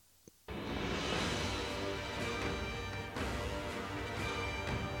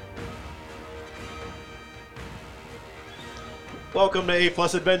Welcome to A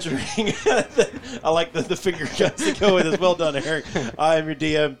Plus Adventuring. I like the finger guns to go with this. Well done, Eric. I'm your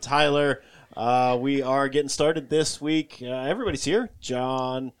DM, Tyler. We are getting started this week. Everybody's here.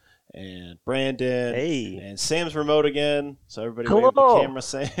 John and Brandon. Hey. And Sam's remote again. So everybody Hello. wave at the camera,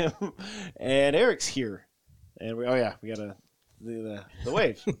 Sam. And Eric's here. And we got to do the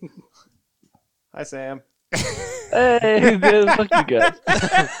wave. Hi, Sam. Hey, fuck you guys.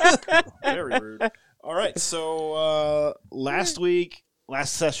 Very rude. All right, so last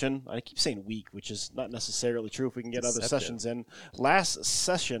session, I keep saying week, which is not necessarily true if we can get other sessions in. Last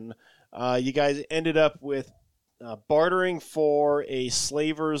session, you guys ended up with bartering for a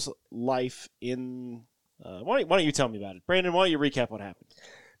slaver's life in... why don't you tell me about it? Brandon, why don't you recap what happened?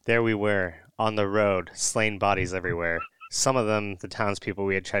 There we were, on the road, slain bodies everywhere. Some of them, the townspeople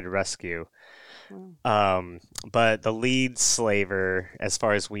we had tried to rescue. But the lead slaver, as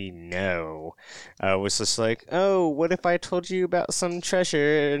far as we know, was just like, oh, what if I told you about some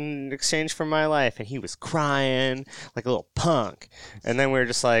treasure in exchange for my life? And he was crying like a little punk. And then we were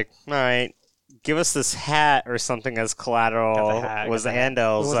just like, all right, give us this hat or something as collateral. Was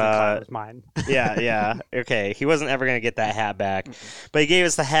Andel's. It was mine. Yeah. Okay, he wasn't ever going to get that hat back. But he gave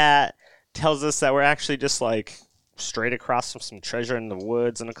us the hat, tells us that we're actually just like straight across from some treasure in the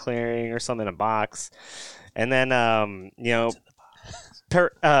woods in a clearing or something in a box. And then,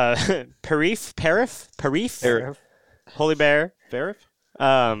 Parif, Holy Bear,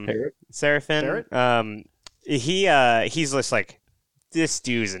 Seraphim, he's just like, this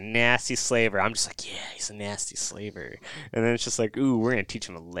dude's a nasty slaver. I'm just like, yeah, he's a nasty slaver. And then it's just like, ooh, we're going to teach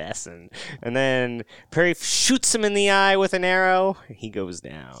him a lesson. And then Parif shoots him in the eye with an arrow. And he goes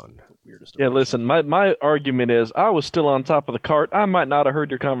down. Yeah, listen, my argument is I was still on top of the cart. I might not have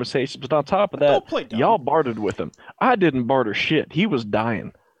heard your conversation, but on top of that, y'all bartered with him. I didn't barter shit. He was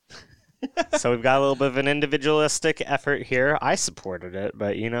dying. So we've got a little bit of an individualistic effort here. I supported it,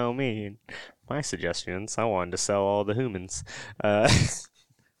 but you know me, my suggestions, I wanted to sell all the humans.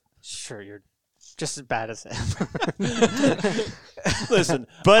 Sure, you're just as bad as him. Listen,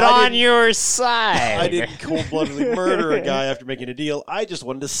 but on your side. I didn't cold-bloodedly murder a guy after making a deal. I just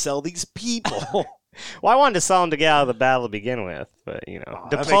wanted to sell these people. Well, I wanted to sell them to get out of the battle to begin with, but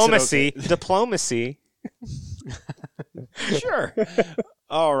diplomacy. Sure.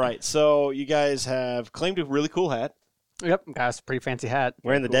 All right, so you guys have claimed a really cool hat. Yep, got a pretty fancy hat.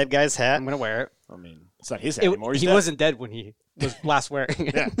 Wearing the dead guy's hat. I'm going to wear it. I mean, it's not his hat anymore. He wasn't dead when he was last wearing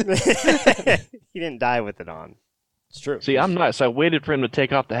it. He didn't die with it on. It's true. See, I'm nice. I waited for him to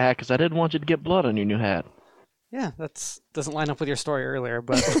take off the hat because I didn't want you to get blood on your new hat. Yeah, that doesn't line up with your story earlier,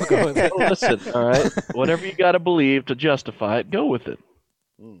 but we'll go with it. Well, listen, all right? Whatever you got to believe to justify it, go with it.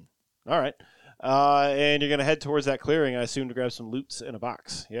 All right. And you're going to head towards that clearing, I assume, to grab some loot in a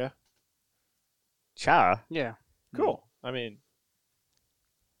box, yeah? Cha. Yeah. Cool. I mean,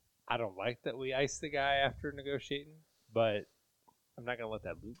 I don't like that we iced the guy after negotiating, but I'm not going to let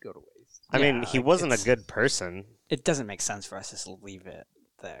that loot go to waste. I mean, he wasn't a good person. It doesn't make sense for us to just leave it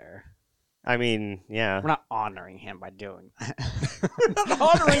there. I mean, yeah. We're not honoring him by doing that. We're not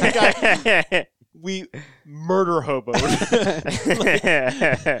honoring the guy. We murder hoboed.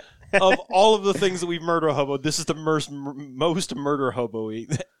 Of all of the things that we've murder hoboed, this is the most murder hobo-y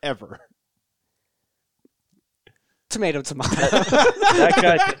ever. Tomato. That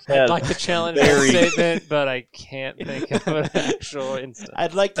guy just had I'd like to challenge that statement, but I can't think of an actual instance.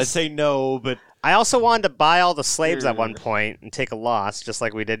 I'd like to say no, but... I also wanted to buy all the slaves at one point and take a loss, just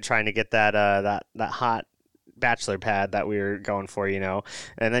like we did trying to get that hot bachelor pad that we were going for, And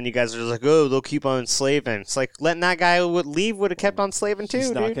then you guys are just like, oh, they'll keep on slaving. It's like letting that guy leave would have kept on slaving too.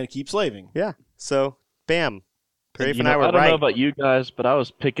 He's not going to keep slaving. Yeah. So, bam. Parif and I I were don't right. know about you guys, but I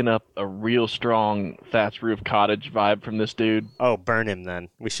was picking up a real strong thatch roof cottage vibe from this dude. Oh, burn him then.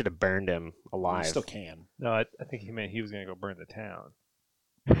 We should have burned him alive. You still can. No, I think he meant he was going to go burn the town.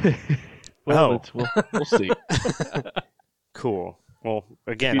 We'll see. Cool. Well,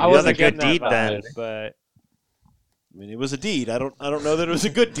 again, I it was a wasn't good getting deed that then. vibe, but I mean, it was a deed. I don't know that it was a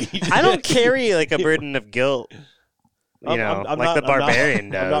good deed. I don't carry like a burden of guilt, I'm the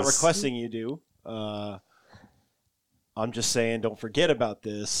barbarian does. I'm not requesting you do. I'm just saying, don't forget about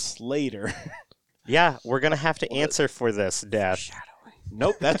this later. Yeah, we're gonna have to answer for this death.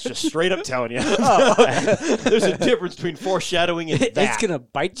 Nope, that's just straight up telling you. There's a difference between foreshadowing and that. It's going to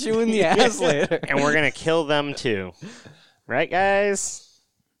bite you in the ass later. And we're gonna kill them too. Right, guys?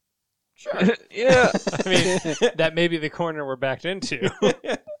 Sure. Yeah. I mean, that may be the corner we're backed into.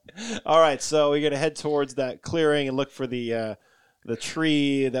 All right, so we're going to head towards that clearing and look for the The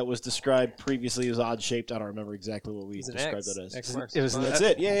tree that was described previously was odd shaped. I don't remember exactly what we described it as. That's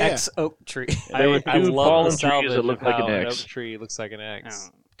it. Yeah, X oak tree. There were I two love fallen the trees that look like an how X. oak tree looks like an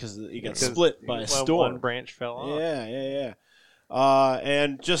X. Because you got split by a storm. One branch fell off. Yeah.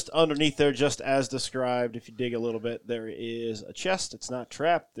 And just underneath there, just as described, if you dig a little bit, there is a chest. It's not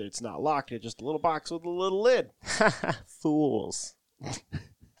trapped. It's not locked. It's just a little box with a little lid. Fools.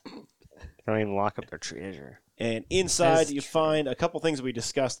 Don't even lock up their treasure. And inside, you find a couple things we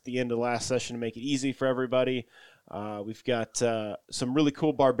discussed at the end of the last session to make it easy for everybody. We've got some really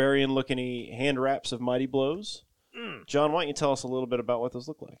cool barbarian-looking hand wraps of Mighty Blows. John, why don't you tell us a little bit about what those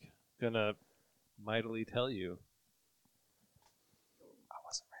look like? Gonna mightily tell you.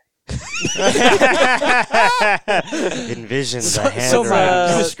 Envisions a hand You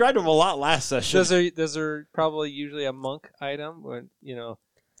wrap. described them a lot last session. Those are probably usually a monk item, when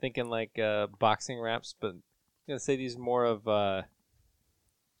thinking like boxing wraps, but I'm gonna say these more of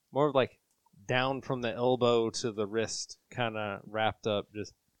like down from the elbow to the wrist, kind of wrapped up.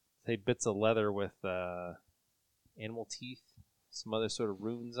 Just say bits of leather with animal teeth, some other sort of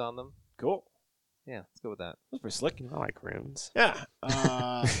runes on them. Cool. Yeah, let's go with that. That's pretty slick. I like runes. Yeah.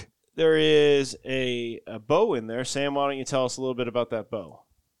 There is a bow in there. Sam, why don't you tell us a little bit about that bow?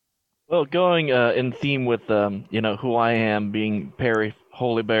 Well, going in theme with who I am, being Perry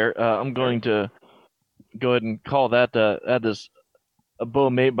Holy Bear, I'm going to go ahead and call that is a bow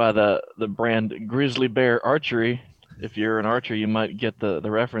made by the brand Grizzly Bear Archery. If you're an archer, you might get the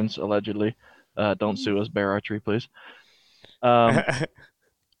reference. Allegedly, don't sue us, Bear Archery, please.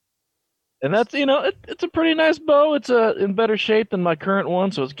 And that's it's a pretty nice bow. It's in better shape than my current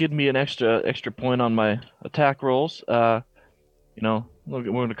one, so it's giving me an extra point on my attack rolls. We're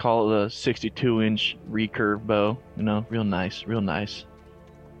gonna call it a 62-inch recurve bow. Real nice.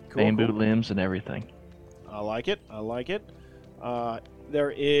 Cool, Bamboo limbs and everything. I like it.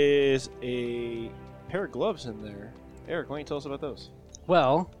 There is a pair of gloves in there. Eric, why don't you tell us about those?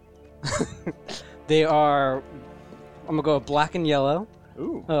 Well, they are. I'm gonna go with black and yellow.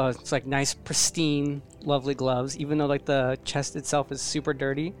 Ooh. It's like nice, pristine, lovely gloves. Even though like the chest itself is super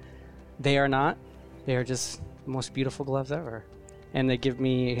dirty, they are not. They are just the most beautiful gloves ever. And they give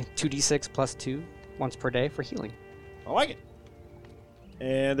me 2d6 plus 2 once per day for healing. I like it.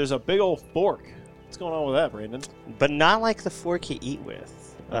 And there's a big old fork. What's going on with that, Brandon? But not like the fork you eat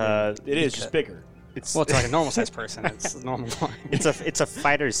with. It is just bigger. It's like a normal sized person. It's a normal one. it's a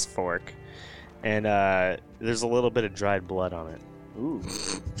fighter's fork, and there's a little bit of dried blood on it. Ooh.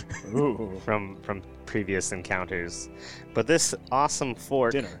 From previous encounters. But this awesome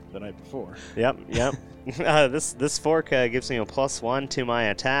fork. Dinner the night before. Yep. This fork gives me a +1 to my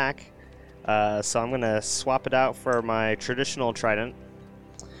attack. So I'm gonna swap it out for my traditional trident.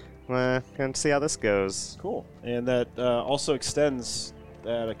 Gonna see how this goes. Cool. And that also extends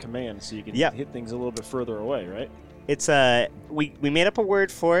at a command, so you can hit things a little bit further away, right? It's we made up a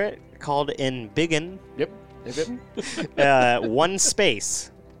word for it called embiggen. Yep. One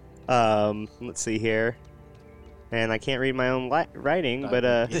space. Let's see here. And I can't read my own writing, but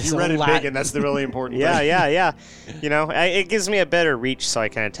you read it big, and that's the really important thing. Yeah. It gives me a better reach, so I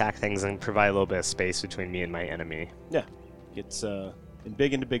can attack things and provide a little bit of space between me and my enemy. Yeah, it's in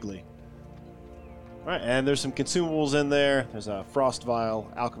big into bigly. All right, and there's some consumables in there. There's a frost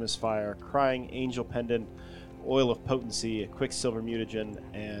vial, alchemist fire, crying angel pendant, oil of potency, a quicksilver mutagen,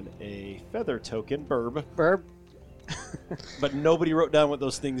 and a feather token, burb. But nobody wrote down what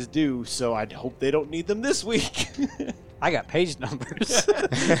those things do, so I hope they don't need them this week. I got page numbers.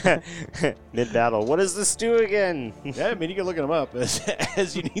 Mid-battle. What does this do again? Yeah, I mean, you can look them up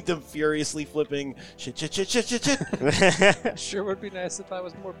as you need them furiously flipping. Shit. Sure would be nice if I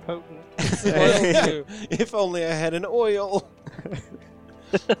was more potent. Oil too. If only I had an oil.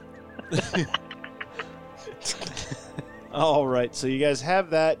 All right, so you guys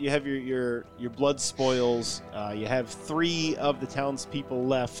have that. You have your blood spoils. You have 3 of the townspeople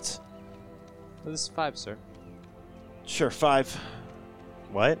left. Well, this is 5, sir. Sure, 5.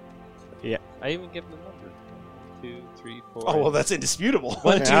 What? I even give them a number. 2, 3, 4. Oh, well, that's indisputable.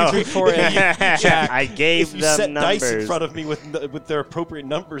 1, 2, 3, 4, 8. Jack, I gave if you them set numbers. dice in front of me with their appropriate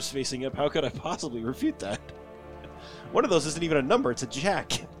numbers facing up, how could I possibly refute that? One of those isn't even a number; it's a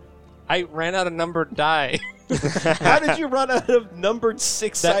jack. I ran out of numbered die. How did you run out of numbered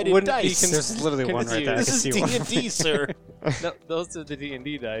 6-sided dice? There's literally one right there. This is D&D, sir. No, those are the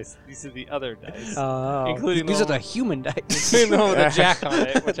D&D dice. These are the other dice. Including these are the human dice. Including the one with a jack on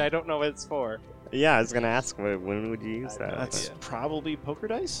it, which I don't know what it's for. Yeah, I was going to ask, when would you use that? That's probably poker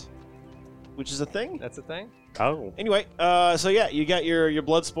dice, which is a thing. That's a thing? Oh. Anyway, so yeah, you got your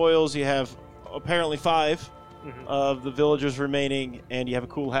blood spoils. You have apparently 5. of the villagers remaining, and you have a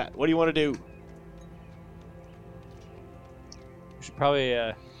cool hat. What do you want to do? We should probably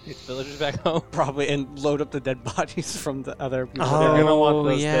get the villagers back home. Probably, and load up the dead bodies from the other people. Oh, They're gonna want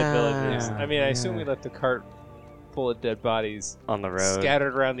those yeah. dead villagers. Yeah. I mean, I assume we left a cart full of dead bodies On the road.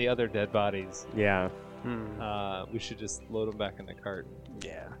 scattered around the other dead bodies. Yeah. We should just load them back in the cart.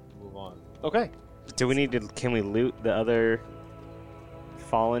 Yeah. And move on. Okay. Do we need to? Can we loot the other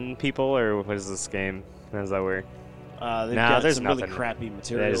fallen people, or what is this game? How does that work? They've Nah, got there's some really nothing. crappy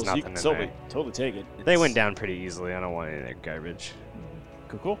materials. You nothing can in totally take it. They It's- went down pretty easily. I don't want any of that garbage.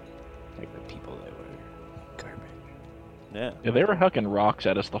 Cool. Like the people that were garbage. Yeah. Yeah, they were hucking rocks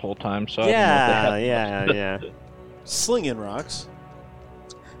at us the whole time. So Yeah, I yeah. Slinging rocks.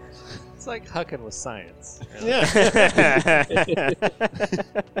 It's like hucking with science. Yeah.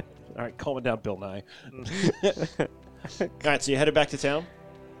 All right, calm it down, Bill Nye. All right, so you headed back to town.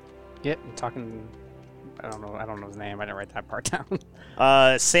 Yep. I'm talking. I don't know his name. I didn't write that part down.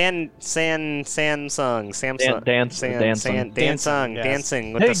 Samsung. Dancing. yes.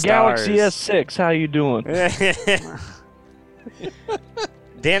 Dancing with Hey, the stars. Galaxy S6, how you doing?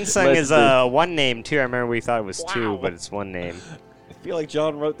 Dancing is one name too. I remember we thought it was two, but it's one name. I feel like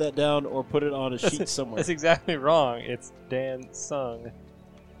John wrote that down or put it on a sheet somewhere. That's exactly wrong. It's Dan Sung.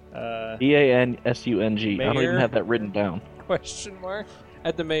 Eansung. I don't Mayor? even have that written down. Question mark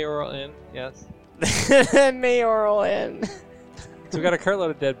at the Mayoral Inn. Yes. Mayoral Inn. So we got a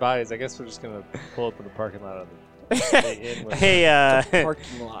cartload of dead bodies. I guess we're just gonna pull up in the parking lot of the inn. With Hey,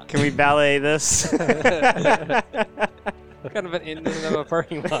 Parking lot. can we ballet this? What kind of an inn doesn't have a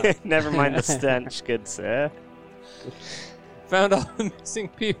parking lot? Never mind the stench, good sir. Found all the missing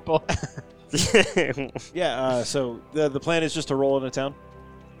people. Yeah, so the plan is just to roll into town.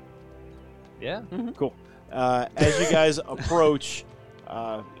 Yeah. Cool. As you guys approach,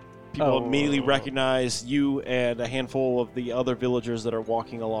 people Oh. immediately recognize you and a handful of the other villagers that are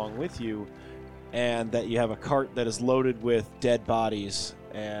walking along with you, and that you have a cart that is loaded with dead bodies,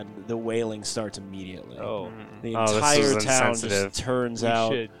 and the wailing starts immediately. Oh. The Oh, this entire is town insensitive. just turns We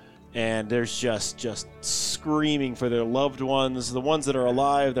out, should. and there's just screaming for their loved ones. The ones that are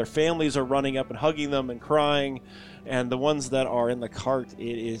alive, their families are running up and hugging them and crying, and the ones that are in the cart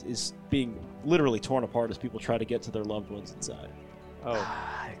is being literally torn apart as people try to get to their loved ones inside. Oh.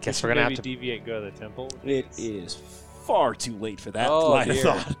 I guess We we're should gonna have maybe to. deviate, go to the temple. It is far too late for that Oh, line dear.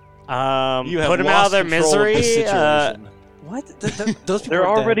 of thought. You have Put them out of lost their control of the misery. situation. What? Those people They're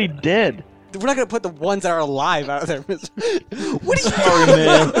are dead. already dead. We're not gonna put the ones that are alive out of their misery. What are you Sorry, doing?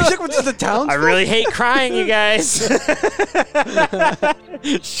 man. Are you talking about the towns? I really hate crying, you guys.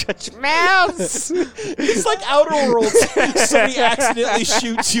 Shut your mouths. It's like Outer Worlds. Somebody accidentally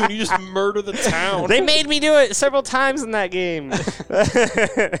shoots you and you just murder the town. They made me do it several times in that game.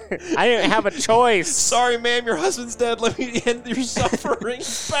 I didn't have a choice. Sorry, ma'am, your husband's dead. Let me end your suffering.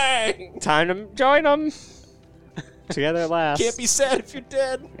 Bang! Time to join them. Together at last. Can't be sad if you're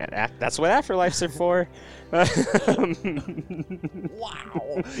dead. Yeah, that's what afterlives are for.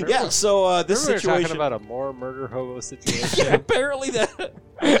 Wow. Yeah, so this Remember we were situation. talking about a more murder hobo situation. Yeah, apparently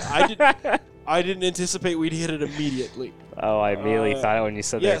that. I didn't anticipate we'd hit it immediately. Oh, I immediately thought it when you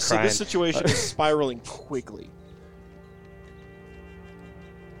said Yeah, that so crying. this situation is spiraling quickly.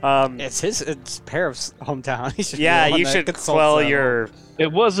 It's it's Parev's hometown. He should be yeah, the one you that should consults quell them. your.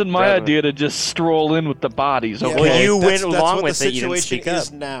 It wasn't my Brother. idea to just stroll in with the bodies. Okay. Well, you that's went along what with the it, you didn't situation speak up.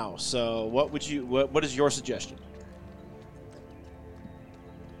 is now. So what would you? What is your suggestion?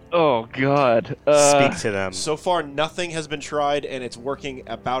 Oh God. Speak to them. So far, nothing has been tried, and it's working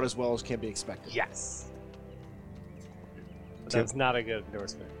about as well as can be expected. Yes. That's not a good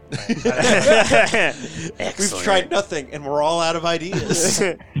endorsement. We've tried nothing, and we're all out of ideas.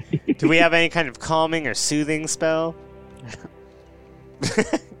 Do we have any kind of calming or soothing spell?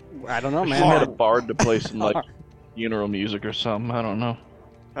 I don't know, We man. should have had a bard to play some like funeral music or something. I don't know.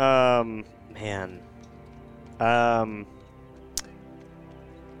 Man.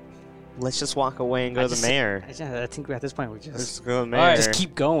 Let's just walk away and go to the mayor. I think at this point we just Let's go to the mayor. All right, just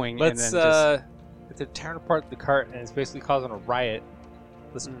keep going. Let's and then just, if they're tearing apart the cart and it's basically causing a riot.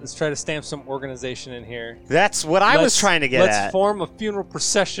 Let's try to stamp some organization in here. That's what I was Let's- trying to get let's at. form a funeral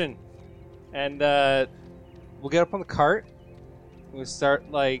procession, and we'll get up on the cart. We'll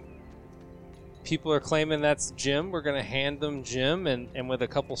start like people are claiming that's Jim. We're gonna hand them Jim, and with a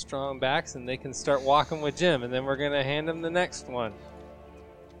couple strong backs, and they can start walking with Jim, and then we're gonna hand them the next one.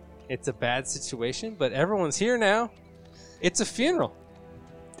 It's a bad situation, but everyone's here now. It's a funeral.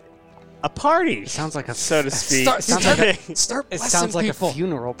 a party. It sounds like a so to speak. Start It sounds like people. a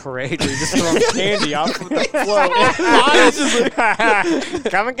funeral parade. You're just throwing candy off with the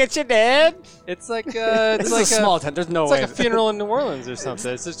float. Come and get your dad. It's like It's like a small tent. There's no It's way. like a funeral in New Orleans or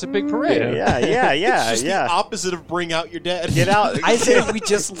something. It's just a big parade. Yeah. It's just the opposite of bring out your dead. Get out. I say we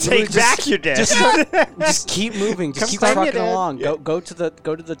just Take back your dad. just keep moving. Just Come keep claim your trucking dad. along. Go to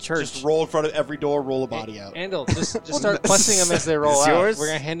the church. Just roll in front of every door, roll a body out. Andal, just start blessing them as they roll It's out. yours? We're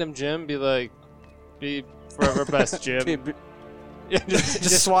gonna hand them Jim. Be like, be forever best, Jim.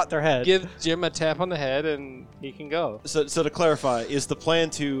 just swat their head. Give Jim a tap on the head and he can go. So to clarify, is the plan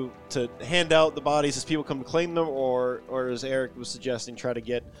to hand out the bodies as people come to claim them, or as Eric was suggesting, try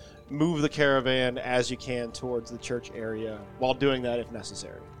to move the caravan as you can towards the church area while doing that if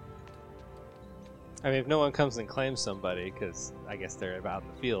necessary? I mean, if no one comes and claims somebody, because I guess they're out in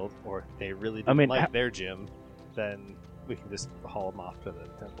the field, or they really I didn't mean, like their Jim, then we can just haul them off to the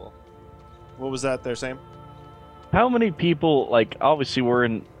temple. What was that there, Sam? How many people, like, obviously we're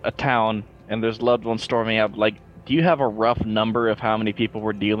in a town and there's loved ones storming out, like, do you have a rough number of how many people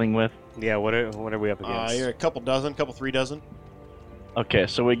we're dealing with? Yeah, what are we up against? You're a couple 3 dozen. Okay,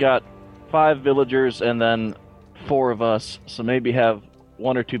 so we got 5 villagers and then 4 of us, so maybe have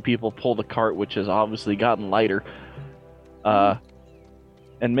 1 or 2 people pull the cart, which has obviously gotten lighter. And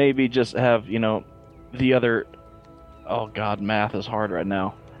maybe just have, the other, oh god, math is hard right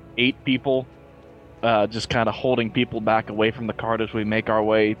now, 8 people just kind of holding people back away from the cart as we make our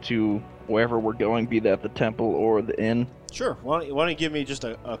way to wherever we're going, be that the temple or the inn. Sure. Why don't you give me just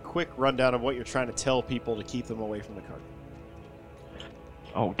a quick rundown of what you're trying to tell people to keep them away from the cart?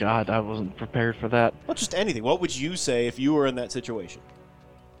 Oh god, I wasn't prepared for that. Well, just anything. What would you say if you were in that situation?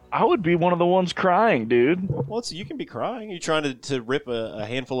 I would be one of the ones crying, dude. Well, you can be crying. Are you trying to rip a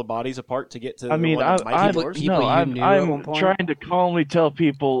handful of bodies apart to get to I the mean, one that might be yours? I'm trying to calmly tell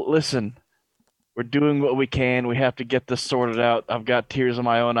people, listen, we're doing what we can. We have to get this sorted out. I've got tears in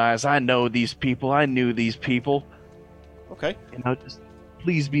my own eyes. I know these people. I knew these people. Okay. Just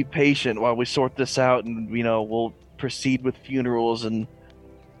please be patient while we sort this out, and we'll proceed with funerals, and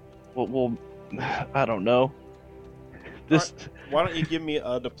we'll I don't know. This. Right. Why don't you give me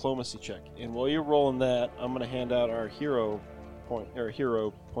a diplomacy check? And while you're rolling that, I'm going to hand out our hero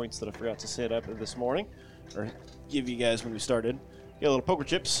points that I forgot to set up this morning, or give you guys when we started. Get a little poker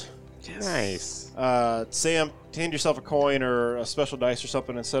chips. Yes. Nice. Sam, hand yourself a coin or a special dice or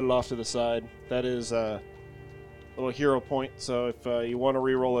something and set it off to the side. That is a little hero point. So if you want to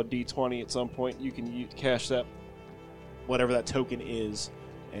re-roll a d20 at some point, you can cash that, whatever that token is,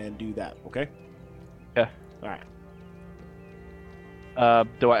 and do that. Okay? Yeah. All right.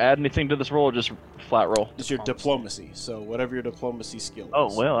 Do I add anything to this roll or just flat roll? It's your diplomacy. So whatever your diplomacy skill is.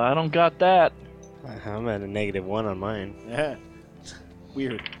 Oh, well, I don't got that. I'm at a -1 on mine. Yeah.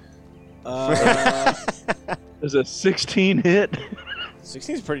 Weird. Is a 16 hit?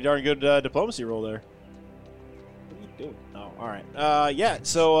 16 is a pretty darn good diplomacy roll there. What are you doing? Oh, all right. Yeah,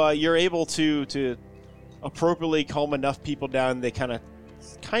 so you're able to appropriately calm enough people down. They kind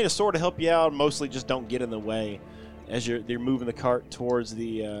of sort of help you out, mostly just don't get in the way as they're moving the cart towards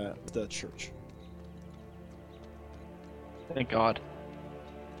the church. Thank God.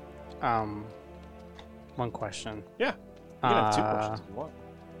 One question. Yeah. You can have 2 questions if you want.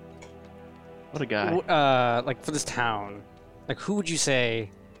 What a guy. Like for this town, like who would you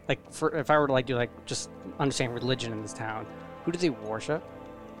say, like if I were to do just understand religion in this town, who do they worship?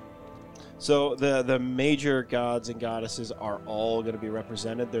 So the major gods and goddesses are all going to be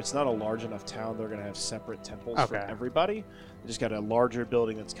represented. It's not a large enough town. They're going to have separate temples for everybody. They just got a larger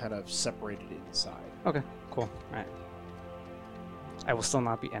building that's kind of separated inside. Okay, cool. All right. I will still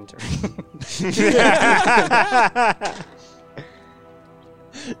not be entering.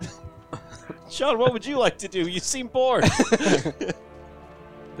 Sean, what would you like to do? You seem bored. That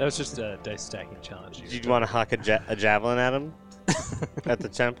was just a dice stacking challenge. Did you want to huck a javelin at him? At the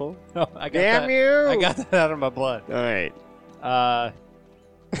temple? No, I got Damn that. you! I got that out of my blood. All right.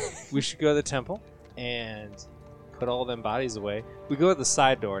 We should go to the temple and put all them bodies away. We go at the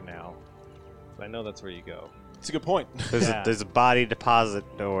side door now. I know that's where you go. It's a good point. There's a body deposit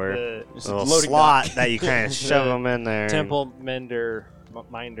door. There's a a little loading slot dock. that you kind of shove them in there. Temple minder,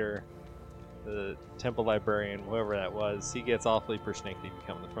 the temple librarian, whoever that was, he gets awfully persnickety if you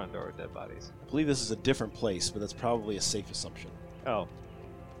come in the front door with dead bodies. I believe this is a different place, but that's probably a safe assumption. Oh.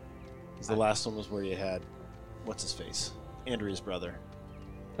 Because the last one was where you had, what's his face? Andrea's brother.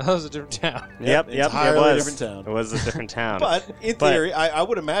 That was a different town. Yep, it entirely was. different town. It was a different town. But in theory, I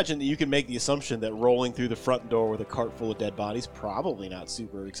would imagine that you can make the assumption that rolling through the front door with a cart full of dead bodies probably not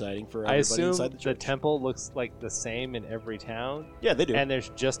super exciting for I everybody assume inside the the church. temple looks like the same in every town, Yeah, they do. and there's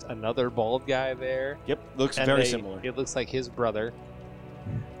just another bald guy there. Yep, looks And very they- similar. It looks like his brother.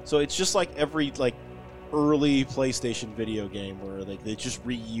 So it's just like every early PlayStation video game where they just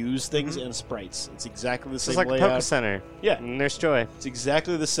reuse things and sprites. It's exactly the It's same like a layout. Poke Center. Yeah. Nurse Joy. It's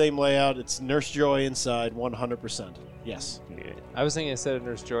exactly the same layout. It's Nurse Joy inside, 100%. Yes. I was thinking instead of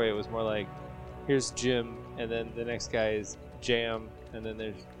Nurse Joy, it was more like, here's Jim, and then the next guy is Jam, and then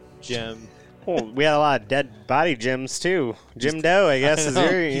there's Jim. Well, we had a lot of dead body Jims too. Jim Doe, I guess, is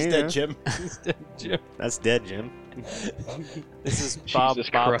your. He's you dead, know. Jim. He's dead Jim. That's dead, Jim. This is Bob Jesus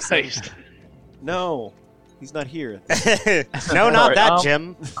Bobson. Christ. No, he's not here. No, not Sorry, that,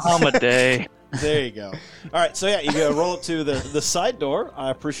 Jim. Day. There you go. All right, so yeah, you go roll up to the side door.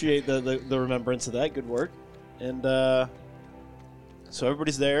 I appreciate the remembrance of that. Good work. And so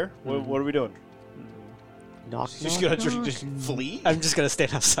everybody's there. What are we doing? Knock, Just gonna just flee? I'm just gonna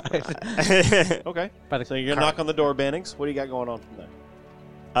stand outside. Okay. By the So you're gonna cart. knock on the door, Bannings. What do you got going on from there?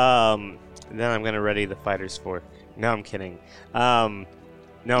 Then I'm gonna ready the fighter's fork. No, I'm kidding.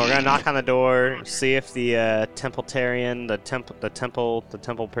 No, we're gonna knock on the door, see if the Templetarian, the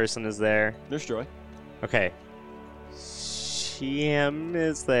temple person is there. Nurse Joy. Okay. She, him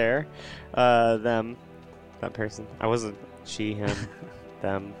is there. Them, that person. I wasn't she, him,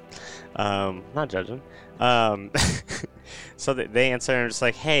 them. Not judging. So they answer and just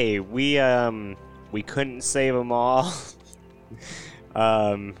like, hey, we couldn't save them all.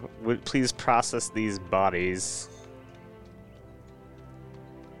 Would please process these bodies.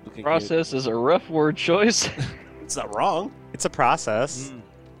 Looking Process is a rough word choice. good. It's not wrong. It's a process.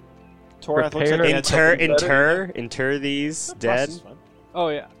 Torath looks like Prepare he had something better. Inter these That dead. process is fine. Oh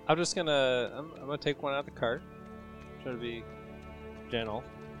yeah, I'm gonna take one out of the cart. Try to be gentle,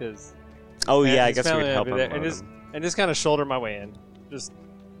 because Oh And yeah, I his guess we family could help over him. there, and just kind of shoulder my way in. Just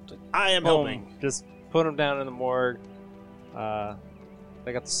I am boom, helping. just put him down in the morgue.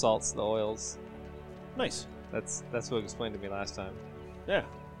 They got the salts, the oils. Nice. That's what was explained to me last time. Yeah.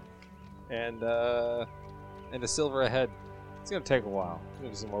 And a silver ahead. It's gonna take a while.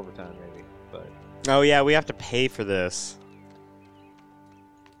 Maybe some overtime, maybe. But Oh yeah, we have to pay for this.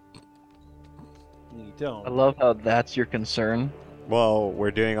 You don't. I love how that's your concern. Well,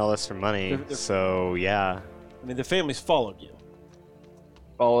 we're doing all this for money, They're- so yeah. I mean, the family's followed you.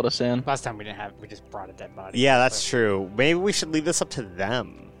 Followed us in. Last time we just brought a dead body. Yeah, that's true. Maybe we should leave this up to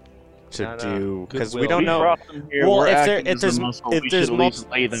them to No, no. do because we Goodwill. don't know. brought them here. Well, We're if acting there- if as the there's- muscle, if we there's should at least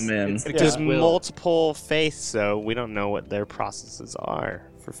lay them in. It's- If Yeah. there's Goodwill. multiple faiths, though, we don't know what their processes are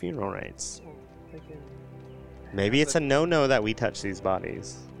for funeral rites. Maybe it's a no-no that we touch these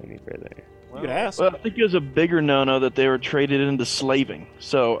bodies any further. You could ask. Well, I think it was a bigger no-no that they were traded into slaving.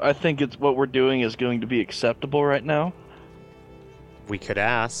 So I think it's what we're doing is going to be acceptable right now. We could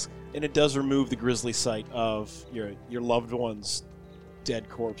ask. And it does remove the grisly sight of your loved one's dead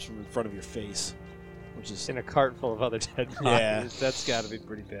corpse from in front of your face, which is in a cart full of other dead bodies. Yeah. That's got to be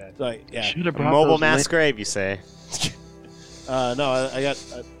pretty bad. like yeah. Should have A brought mobile those mass grave, you say? No, I got.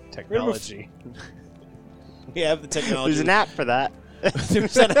 Technology. We have the technology. There's an app for that.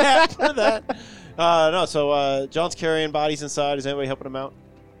 There's an app for that. No, so John's carrying bodies inside. Is anybody helping him out?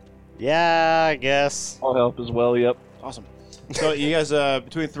 Yeah, I guess. I'll help as well. Yep. Awesome. So you guys,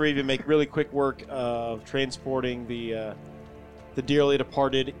 between the three of you, make really quick work of transporting the dearly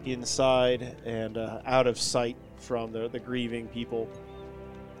departed inside and out of sight from the grieving people.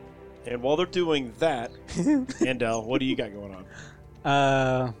 And while they're doing that, Andel, what do you got going on?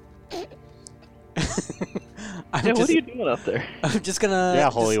 Yeah, what are you doing up there? I'm just gonna Yeah,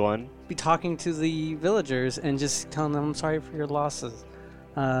 just Holy One. be talking to the villagers and just telling them I'm sorry for your losses.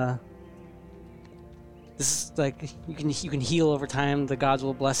 This is like you can heal over time. The gods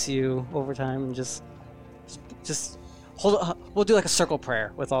will bless you over time, and just hold. We'll do like a circle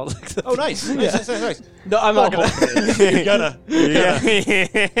prayer with all. Like, the Oh, nice. Nice. No, I'm not gonna. You're gonna. Yeah.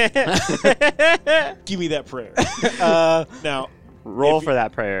 Give me that prayer. Now, Roll If you- for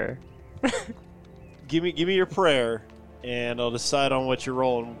that prayer. give me your prayer, and I'll decide on what you're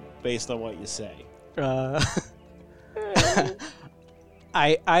rolling based on what you say.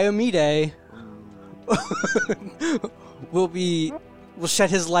 Iomide will shed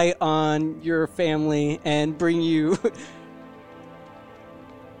his light on your family and bring you.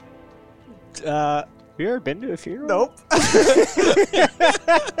 Have you ever been to a funeral? Nope.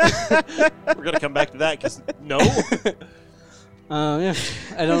 We're gonna come back to that because no. Yeah,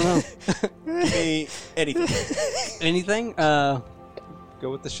 I don't know. Give me anything. Anything? Go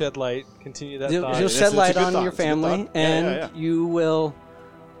with the shed light. Continue that You'll thought. that's- shed that's a light good on thought. your It's a good family, thought. Yeah, and yeah, yeah. you will.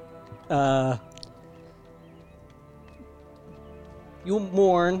 You'll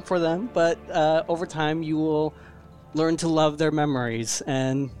mourn for them, but over time you will learn to love their memories,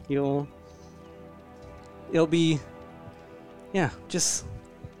 and it'll be, just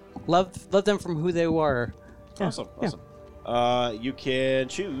love them from who they were. Yeah, Awesome. yeah. Awesome. You can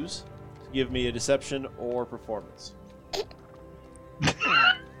choose to give me a deception or performance.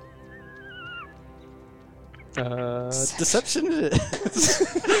 Deception it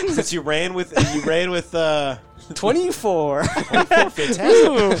is. Since you ran with 24. fantastic.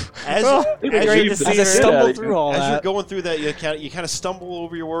 As great you to see As I her. stumble through all As you're that. going through that, you kind of stumble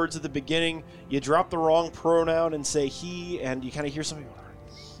over your words at the beginning. You drop the wrong pronoun and say he, and you kind of hear something.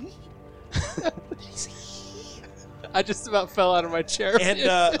 I just about fell out of my chair. And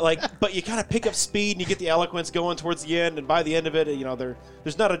but you kind of pick up speed and you get the eloquence going towards the end. And by the end of it,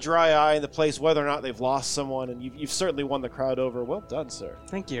 there's not a dry eye in the place, whether or not they've lost someone. And you've certainly won the crowd over. Well done, sir.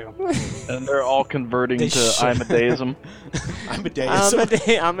 Thank you. And they're all converting They to should. Amadeism. Amadeus.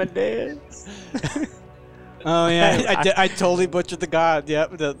 Amadeus. Oh yeah, I totally butchered the god.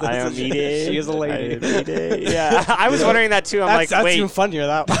 Yep. Iomide. She is a lady. Iomide. Yeah, I was wondering that too. I'm That's like, wait. even funnier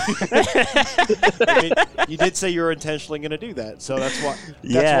that one. I mean, you did say you were intentionally going to do that, so that's why.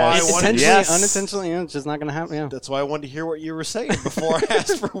 Yes. That's why I wanted. Intentionally, Yes. unintentionally, it's just not gonna happen. Yeah. That's why I wanted to hear what you were saying before I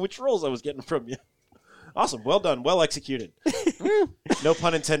asked for which rolls I was getting from you. Awesome. Well done. Well executed. No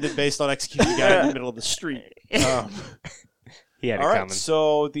pun intended based on executing a guy in the middle of the street. He had it All right. coming.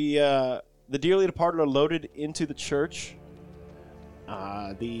 So the dearly departed are loaded into the church.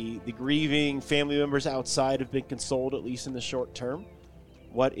 The grieving family members outside have been consoled, at least in the short term.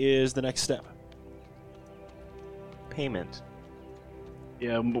 What is the next step? Payment.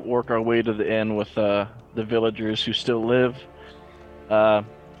 Yeah, work our way to the end with the villagers who still live, and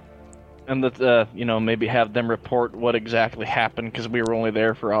that maybe have them report what exactly happened, because we were only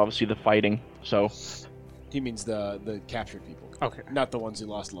there for obviously the fighting. So He means the captured people, Okay. not the ones who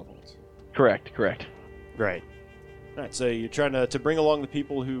lost loved ones. correct. Right. All right, so you're trying to bring along the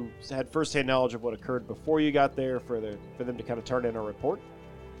people who had firsthand knowledge of what occurred before you got there for them to kind of turn in a report.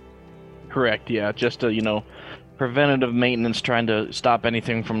 Correct, yeah. Just preventative maintenance, trying to stop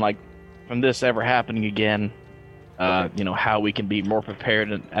anything from this ever happening again. Okay. How we can be more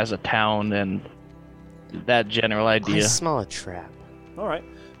prepared as a town, and that general I idea. smell a trap. All right.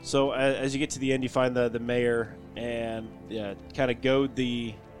 So as you get to the end, you find the mayor and kind of goad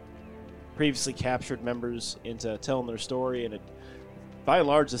the previously captured members into telling their story, and it, by and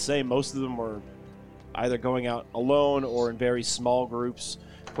large, the same. Most of them were either going out alone or in very small groups.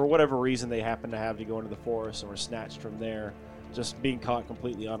 For whatever reason, they happened to have to go into the forest and were snatched from there, just being caught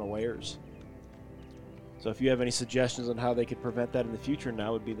completely unawares. So if you have any suggestions on how they could prevent that in the future,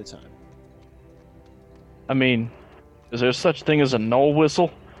 now would be the time. I mean, is there such thing as a null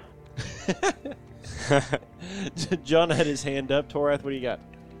whistle? John had his hand up. Torath, what do you got?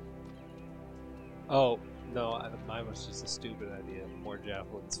 Oh, no, mine was just a stupid idea. More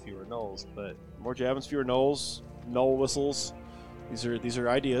javelins, fewer knolls, but More javelins, fewer knolls, null whistles. These are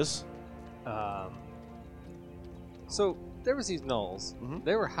ideas. so there was these knolls. Mhm.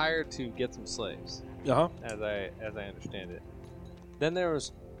 They were hired to get some slaves, Uh-huh. as I understand it. Then there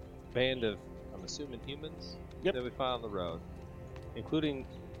was a band of, I'm assuming, humans Yep. that we found on the road, including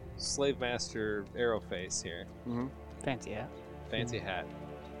slave master Arrowface here, Fancy, yeah. fancy hat.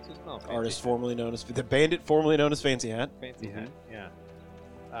 Just no fancy Artist hat. formerly known as the bandit, formerly known as Fancy Hat. Fancy Mhm. hat,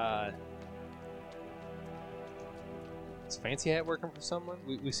 yeah. Is Fancy Hat working for someone?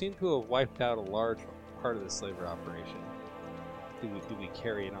 We seem to have wiped out a large part of the slaver operation. Do we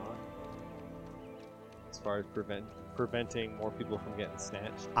carry it on? As far as preventing more people from getting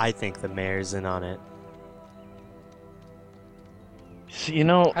snatched? I think the mayor's in on it.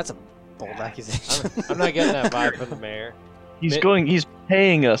 That's a bold accusation. I'm not getting that vibe from the mayor. He's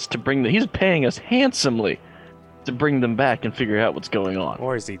paying us to he's paying us handsomely to bring them back and figure out what's going on.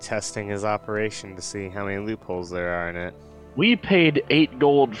 Or is he testing his operation to see how many loopholes there are in it? We paid 8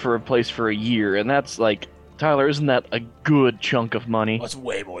 gold for a place for a year, and that's Tyler, isn't that a good chunk of money? That's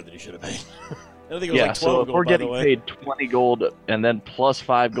way more than he should have paid. I think it was Yeah, like 12 so if gold, we're by the getting way. paid 20 gold and then plus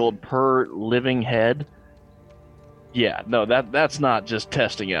 5 gold per living head, yeah, no, that's not just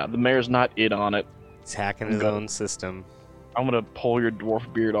testing out. The mayor's not in on it. He's hacking his own system. I'm gonna pull your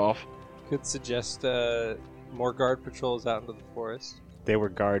dwarf beard off. Could suggest more guard patrols out into the forest. They were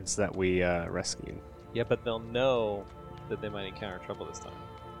guards that we rescued. Yeah, but they'll know that they might encounter trouble this time.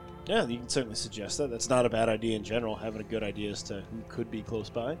 Yeah, you can certainly suggest that. That's not a bad idea in general, having a good idea as to who could be close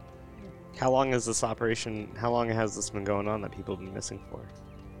by. How long is this operation? How long has this been going on that people have been missing for?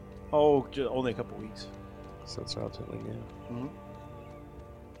 Oh, only a couple weeks. So it's relatively new.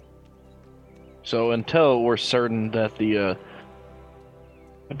 So until we're certain that the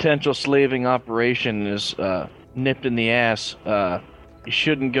potential slaving operation is nipped in the ass, you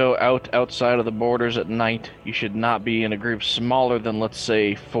shouldn't go outside of the borders at night. You should not be in a group smaller than, let's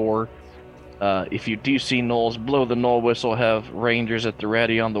say, 4. If you do see gnolls, blow the gnoll whistle. Have rangers at the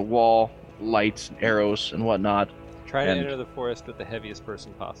ready on the wall, lights, arrows, and whatnot. Try to enter the forest with the heaviest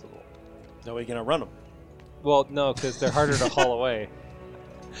person possible. No way you gonna run them. Well, no, because they're harder to haul away.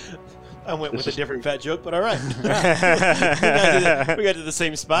 I went This with a is different fat joke, but all right. we got to the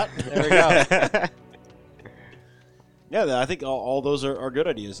same spot. There we go. Yeah, I think all those are good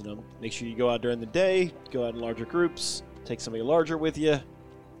ideas. Make sure you go out during the day, go out in larger groups, take somebody larger with you.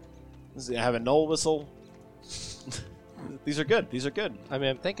 Have a gnoll whistle. These are good. These are good. I mean,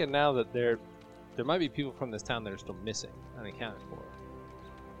 I'm thinking now that there might be people from this town that are still missing, unaccounted for.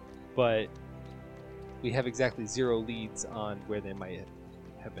 But we have exactly 0 leads on where they might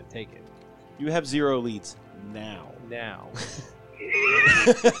have been taken. You have 0 leads now. Now.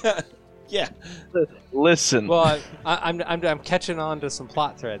 Yeah. Listen. Well, I'm catching on to some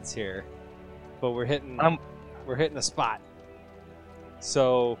plot threads here, but we're hitting a spot.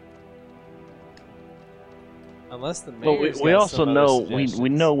 So unless the mayor's we got also some other know we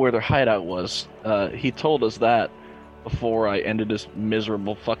suggestions. know where their hideout was. He told us that before I ended this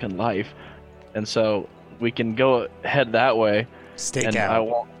miserable fucking life, and so we can go head that way. Stake and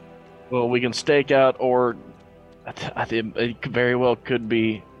out. We can stake out, or I think it very well could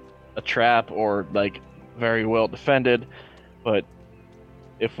be a trap, or like very well defended. But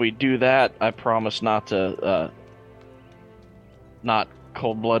if we do that, I promise not to not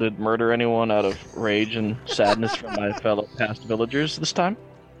cold-blooded murder anyone out of rage and sadness from my fellow past villagers this time.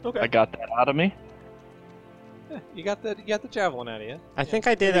 Okay. I got that out of me. Yeah, you got the javelin out of you. I think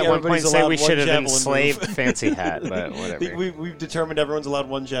I did I think at one point everybody's say allowed we one should have javelin enslaved move. Fancy Hat, but whatever. We've determined everyone's allowed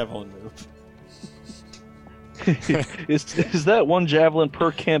 1 javelin move. Is that 1 javelin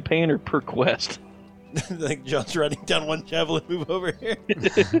per campaign or per quest? Like John's writing down 1 javelin move over here.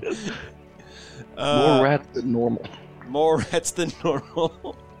 More rats than normal. More rats than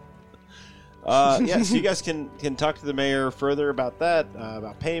normal. Yeah, so you guys can talk to the mayor further about that,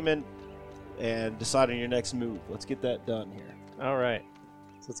 about payment, and decide on your next move. Let's get that done here. All right.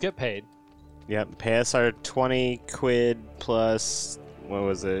 So let's get paid. Yep, pay us our 20 quid plus, what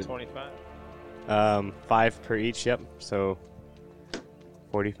was it? 25. 5 per each, yep. So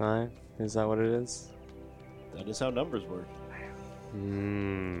 45, is that what it is? That is how numbers work.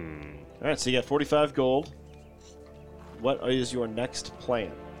 Hmm. All right, so you got 45 gold. What is your next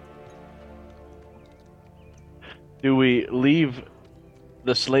plan? Do we leave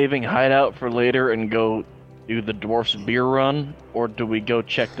the slaving hideout for later and go do the dwarf's beer run, or do we go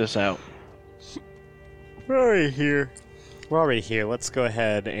check this out? We're already here. We're already here. Let's go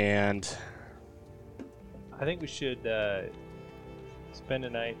ahead and... I think we should spend a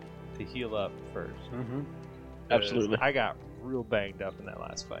night to heal up first. Mm-hmm. 'Cause Absolutely. I got real banged up in that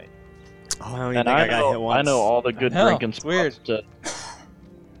last fight. Oh, I don't even And think I got hit once. I know all the good I know, drinking it's spots. weird.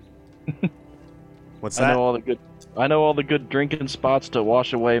 What's I that? know all the good drinking spots to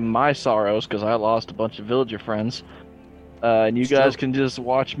wash away my sorrows because I lost a bunch of villager friends. And you It's guys true. can just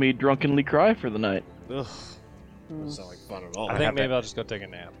watch me drunkenly cry for the night. Ugh. Doesn't sound like fun at all. I have think maybe to- I'll just go take a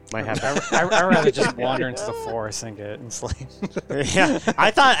nap. Might have I'd rather just wander into the forest and get enslaved. Yeah,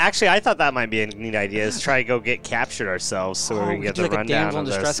 I thought that might be a neat idea. Is try to go get captured ourselves so Oh, we we can get could the do like a rundown damsel of in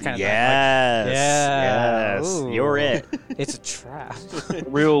this. distress kind of thing, like- Yes, Yeah, yes, ooh. you're it, It's a trap.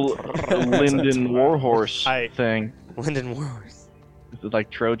 Real Linden Warhorse I- thing. Lyndon Wars. Is it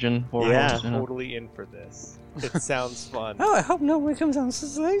like Trojan Warhorse? Yeah. you know? Totally in for this. It sounds fun. Oh, I hope nobody comes out and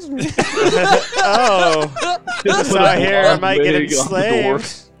slaves me. Oh, Just so put a here I might get wig on the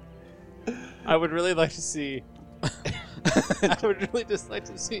enslaved. I would really like to see. I would really just like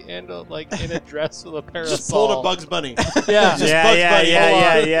to see Andal like in a dress with a parasol. Just pulled a Bugs Bunny. Yeah, Just Yeah, Bugs yeah, Bunny, yeah,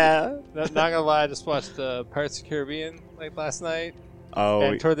 hold yeah, on. yeah. Not gonna lie, I just watched Pirates of the Caribbean like last night, Oh,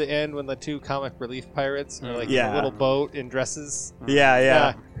 and toward the end when the 2 comic relief pirates are like in Yeah. a little boat in dresses.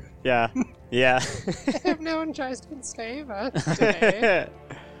 yeah, yeah. No one tries to enslave us today.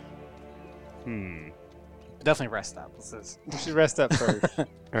 Definitely rest up. This is We should rest up first. All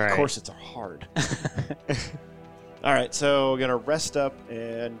right. Of course, it's hard. All right, so we're gonna rest up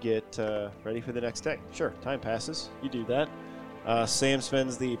and get ready for the next day. Sure, time passes. You do that. Sam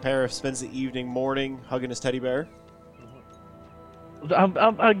spends the evening, morning hugging his teddy bear.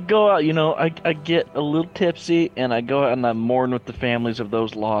 I go out, I get a little tipsy, and I go out and I mourn with the families of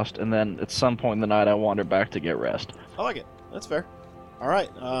those lost, and then at some point in the night I wander back to get rest. I like it. That's fair. All right.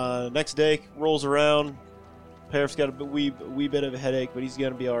 Next day rolls around. Parif's got a wee bit of a headache, but he's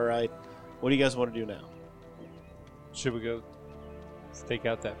going to be all right. What do you guys want to do now? Should we go stake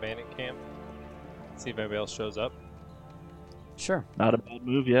out that bandit camp? See if anybody else shows up? Sure. Not a bad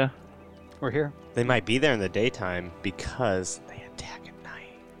move, yeah. We're here. They might be there in the daytime because they attack at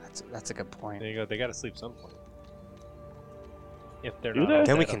night. That's a good point. There you go. They got to sleep some point. If they're Do not, they? all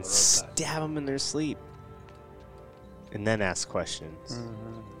Then we dead on can the roadside. stab them in their sleep. And then ask questions.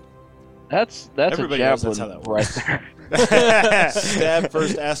 Mhm. That's Everybody a knows that's javelin how that right works. there. Stab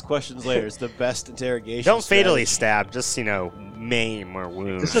first, ask questions later. It's the best interrogation. Don't fatally strategy. stab, just, maim or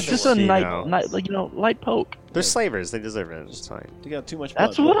wound. Just a you night, know. light poke. They're slavers. They deserve it. It's fine. You got too much blood.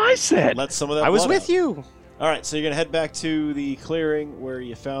 That's what I said. Let some of that I was blood with out. you. All right, so you're going to head back to the clearing where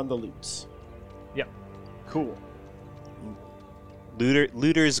you found the loots. Yep. Cool.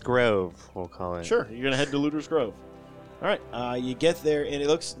 Looter's Grove, we'll call it. Sure, you're going to head to Looter's Grove. All right, you get there, and it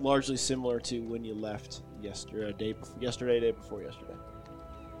looks largely similar to when you left yesterday, day before yesterday.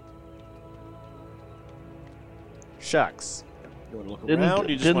 Shucks. You want to look Didn't- around?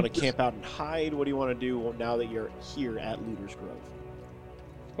 You just want to didn't- camp out and hide? What do you want to do now that you're here at Looter's Grove?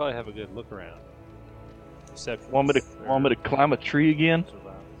 Probably have a good look around. Perception. Want me to climb a tree again?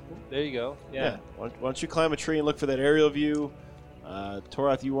 There you go. Yeah. Why don't you climb a tree and look for that aerial view?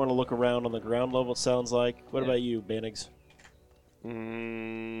 Torath, you want to look around on the ground level, it sounds like. What about you, Banigs?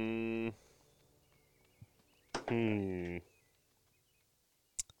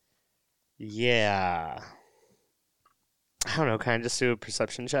 Yeah. I don't know, kind of just do a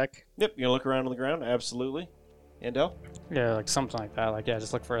perception check? Yep, you're going to look around on the ground? Absolutely. Andel? Yeah, like something like that. Like, yeah,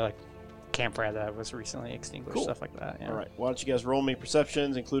 just look for like campfire that was recently extinguished, Cool. stuff like that. Yeah. All right, why don't you guys roll me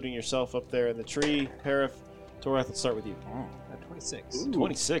perceptions, including yourself up there in the tree. Parif, Torath, let's start with you. 26.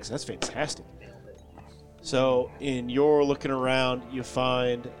 26, that's fantastic. So, in your looking around, you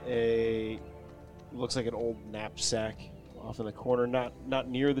find looks like an old knapsack off in the corner, not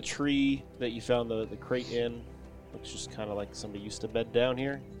near the tree that you found the crate in. Looks just kind of like somebody used to bed down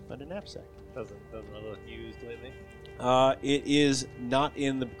here. Find a knapsack. Doesn't look used lately. It is not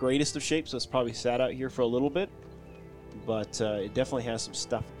in the greatest of shape, so it's probably sat out here for a little bit, but it definitely has some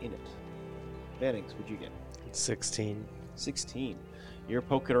stuff in it. Bannings, what'd you get? 16. 16. You're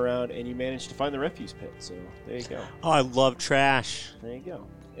poking around, and you managed to find the refuse pit, so there you go. Oh, I love trash. There you go.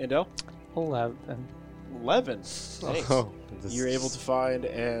 Andel? 11. 11. Nice. Oh, this You're able is- to find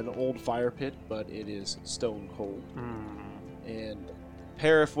an old fire pit, but it is stone cold. Mm. And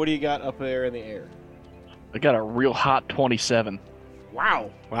Parif, what do you got up there in the air? I got a real hot 27.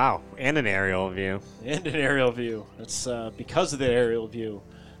 Wow. Wow, and an aerial view. And an aerial view. That's because of the aerial view.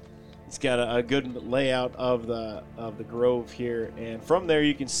 It's got a good layout of the grove here, and from there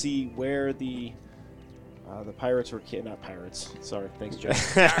you can see where the pirates were not pirates. Sorry, thanks, Joe.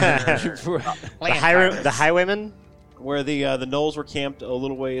 The highwaymen? Where the gnolls were camped a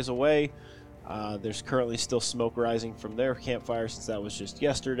little ways away. There's currently still smoke rising from their campfire since that was just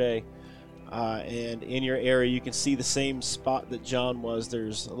yesterday. And in your area, you can see the same spot that John was.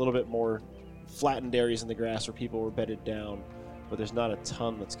 There's a little bit more flattened areas in the grass where people were bedded down, but there's not a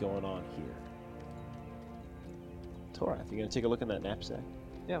ton that's going on here. Torath, you going to take a look in that knapsack?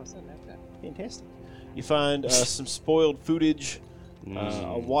 Yeah, what's that knapsack? Fantastic. You find some spoiled footage,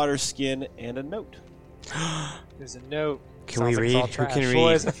 a water skin, and a note. There's a note. Can we Sounds like it's all read? Who trash. can read?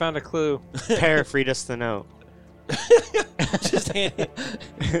 Boys, I found a clue. Parif, read us the note. Just hand it.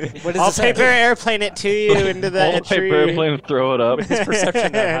 What is I'll this say? paper airplane it to you into the Hold the paper tree. airplane and throw it up. With his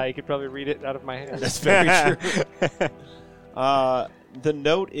perception that high, you could probably read it out of my hand. That's very true. The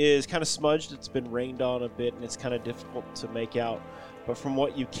note is kind of smudged. It's been rained on a bit, and it's kind of difficult to make out. But from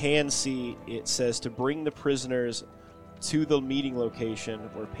what you can see, it says to bring the prisoners to the meeting location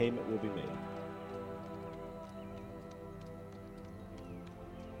where payment will be made.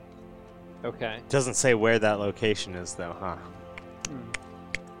 Okay. Doesn't say where that location is, though, huh?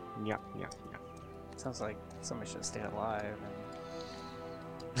 Hmm. Yeah. Sounds like somebody should stay alive.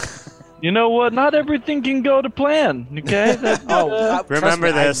 You know what? Not everything can go to plan, okay?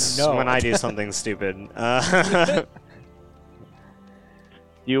 Remember this I know. when I do something stupid.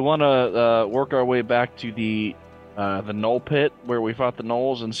 You want to work our way back to the knoll pit where we fought the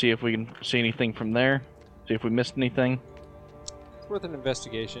gnolls and see if we can see anything from there? See if we missed anything? It's worth an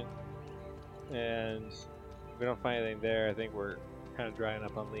investigation. And if we don't find anything there, I think we're kind of drying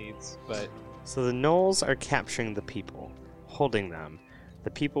up on leads. But So the gnolls are capturing the people, holding them. The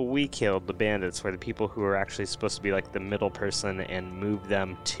people we killed, the bandits, were the people who were actually supposed to be like the middle person and move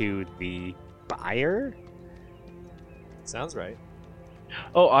them to the buyer? Sounds right.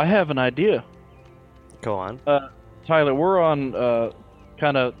 Oh, I have an idea. Go on. Tyler, we're on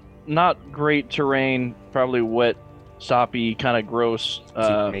kind of not great terrain, probably wet, soppy, kind of gross,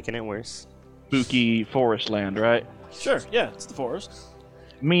 Keep making it worse. spooky forest land, right? Sure, yeah, it's the forest.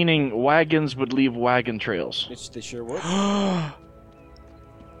 Meaning wagons would leave wagon trails. Which they sure would.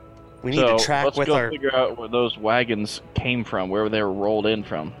 We need to track let's with go our... figure out where those wagons came from, where they were rolled in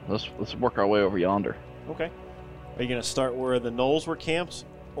from. Let's work our way over yonder. Okay. Are you going to start where the gnolls were camped,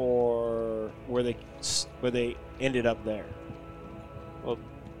 or where they ended up there? Well,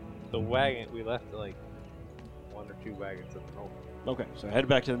 the wagon, we left like 1 or 2 wagons at the moment. Okay, so head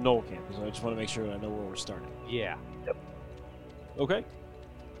back to the gnoll camp, because I just want to make sure that I know where we're starting. Yeah. Okay.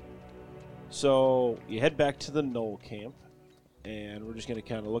 So you head back to the gnoll camp, and we're just going to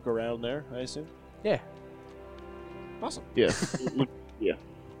kind of look around there, I assume? Yeah. Awesome. Yeah.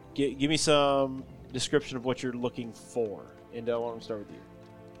 Give me some description of what you're looking for. And I want to start with you.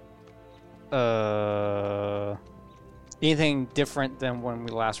 Anything different than when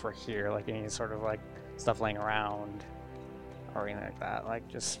we last were here? Like any sort of like stuff laying around or anything like that? Like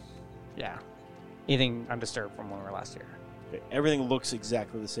just, yeah. Anything undisturbed from when we were last here? Okay, everything looks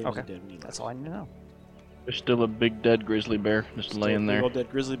exactly the same Okay. as it did when you left. That's all I need to know. There's still a big dead grizzly bear just Still laying a big there. old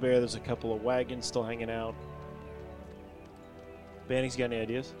dead grizzly bear. There's a couple of wagons still hanging out. Banning's got any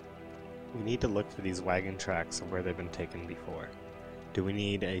ideas? We need to look for these wagon tracks of where they've been taken before. Do we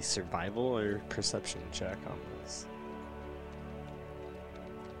need a survival or perception check on this?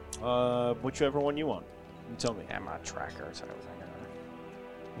 Whichever one you want. You tell me. Yeah, I'm not a tracker, so I was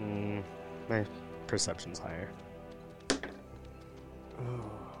like, My perception's higher.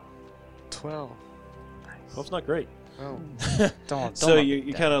 12. Well, it's not great. Oh. don't So look you're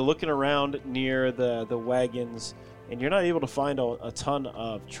at kind of looking around near the wagons, and you're not able to find a ton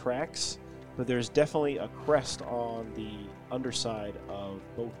of tracks, but there's definitely a crest on the underside of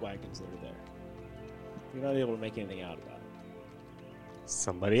both wagons that are there. You're not able to make anything out about it.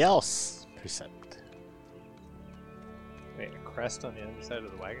 Somebody else percept. Wait, a crest on the underside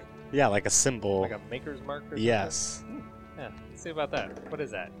of the wagon? Yeah, like a symbol. Like a maker's mark or something? Yes. Yeah, let's see about that. What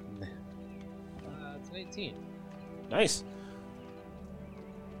is that? It's an 18. Nice.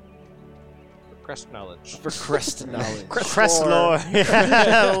 For crest knowledge. For crest knowledge. Crest lore.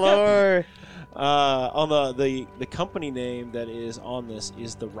 Lore. On the company name that is on this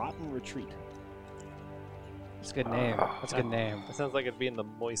is the Rotten Retreat. It's a good name. That's a good name. That sounds like it'd be in the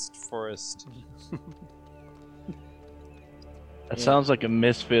moist forest. That sounds like a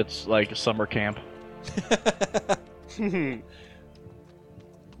Misfits like summer camp. And-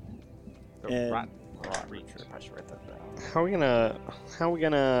 Rotten. Reach. I should write that down. How are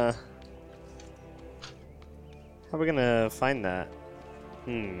we gonna find that?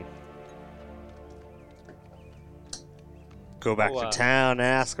 Go back to town,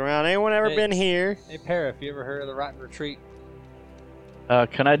 ask around. Anyone ever Hey. been here? Hey, Para, have you ever heard of the Rotten Retreat?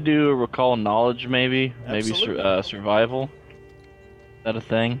 Can I do a recall knowledge maybe? Absolutely. Maybe survival? Is that a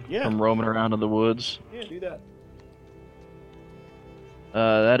thing? Yeah. From roaming around in the woods? Yeah, do that.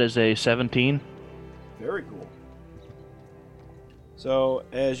 That is a 17. Very cool. So,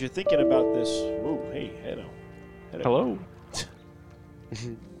 as you're thinking about this... Ooh, hey, hello.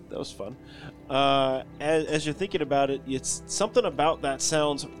 That was fun. As you're thinking about it, it's something about that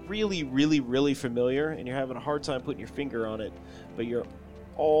sounds really, really, really familiar, and you're having a hard time putting your finger on it, but you're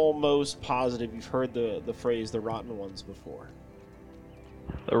almost positive you've heard the phrase "the rotten ones" before.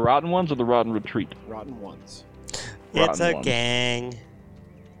 The Rotten Ones or the Rotten Retreat? Rotten ones. It's a Rotten ones. gang.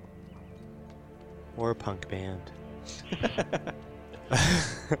 Or a punk band.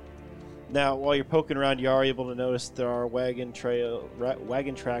 Now, while you're poking around, you are able to notice there are wagon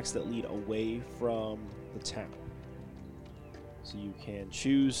tracks that lead away from the town. So you can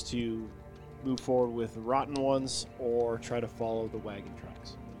choose to move forward with the rotten ones or try to follow the wagon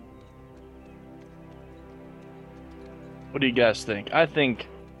tracks. What do you guys think? I think,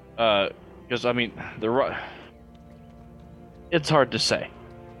 because I mean, it's hard to say.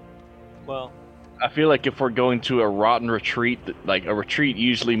 Well, I feel like if we're going to a rotten retreat, like a retreat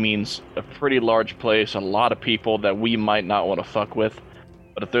usually means a pretty large place, a lot of people that we might not want to fuck with.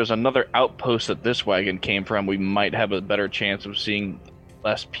 But if there's another outpost that this wagon came from, we might have a better chance of seeing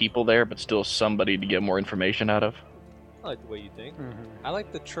less people there, but still somebody to get more information out of. I like the way you think. Mm-hmm. I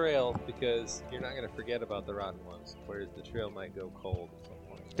like the trail because you're not going to forget about the rotten ones, whereas the trail might go cold at some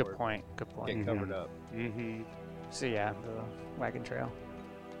point. Good or point. Good point. Get covered up. Mm-hmm. So yeah, the wagon trail.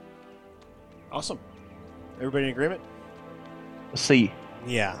 Awesome. Everybody in agreement? Let's see.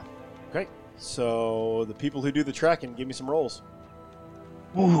 Yeah. Okay. So the people who do the tracking, give me some rolls.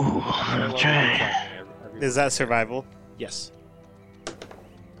 Ooh, I love okay. tracking every- Is that survival? Yes.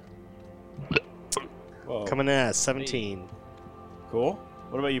 Whoa. Coming in at 17. Cool.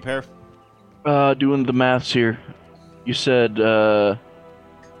 What about you, Perif? Doing the maths here. You said,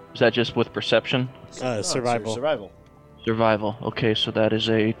 is that just with perception? No, it's your Survival. Survival. Survival. Okay, so that is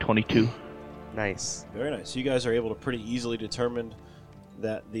a 22. Nice. Very nice. You guys are able to pretty easily determine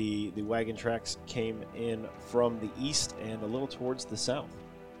that the wagon tracks came in from the east and a little towards the south.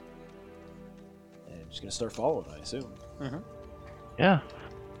 And just gonna start following, I assume. Yeah.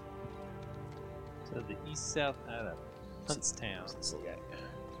 So the east-south out of Huntstown. This little guy.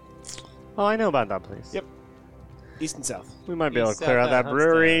 Oh, I know about that place. Yep. East and south. We might be able to East, clear south, out that that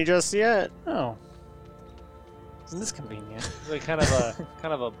brewery just yet. Oh. Isn't this convenient? Like kind of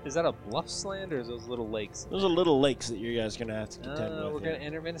a. Is that a bluffs land or is those little lakes? Those are little lakes that you guys are gonna have to contend with. We're here. gonna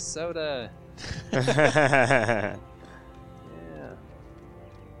enter Minnesota. Yeah. Yeah.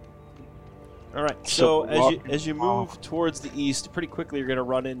 All right. So So as you move towards the east, pretty quickly you're going to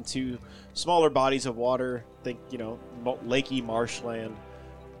run into smaller bodies of water. Think lakey marshland,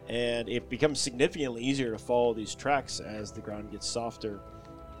 and it becomes significantly easier to follow these tracks as the ground gets softer,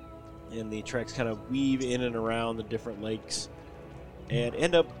 and the tracks kind of weave in and around the different lakes, and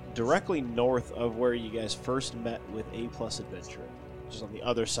end up directly north of where you guys first met with A+ Adventure, which is on the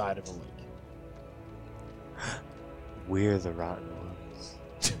other side of the lake. We're the rotten ones.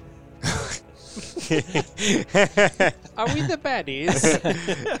 Are we the baddies?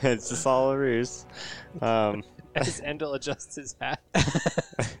 It's just all a ruse. As Endel adjusts his hat.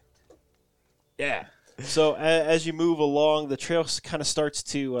 Yeah. So as you move along, the trail kind of starts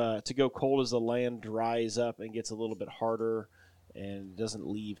to go cold as the land dries up and gets a little bit harder, and doesn't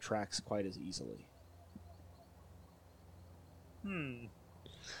leave tracks quite as easily.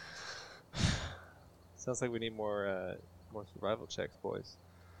 Sounds like we need more survival checks, boys.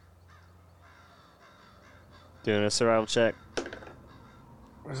 Doing a survival check.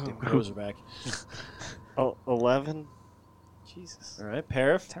 The pros are back. Oh, 11? Jesus. All right,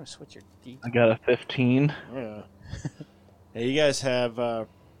 Parif. Time to switch your D. I got a 15. Yeah. Hey, you guys have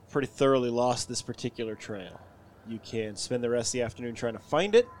pretty thoroughly lost this particular trail. You can spend the rest of the afternoon trying to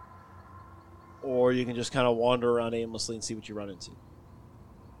find it, or you can just kind of wander around aimlessly and see what you run into.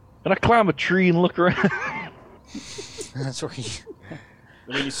 Can I climb a tree and look around? That's where you...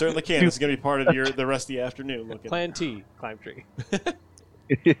 I mean, you certainly can. It's going to be part of the rest of the afternoon. Looking. Plan T, climb tree.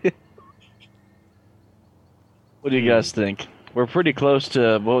 What do you guys think? We're pretty close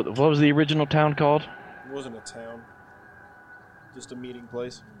to what was the original town called? It wasn't a town, just a meeting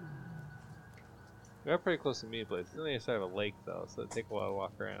place. We are pretty close to meeting place. It's on the other side of a lake, though, so it'd take a while to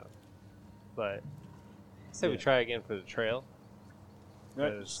walk around. But I say we try again for the trail.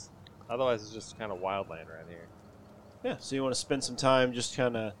 Right. 'Cause otherwise, it's just kind of wildland around here. Yeah, so you want to spend some time just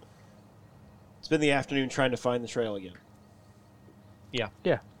kind of spend the afternoon trying to find the trail again. Yeah.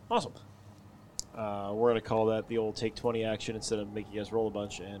 Yeah. Awesome. We're going to call that the old take 20 action instead of make you guys roll a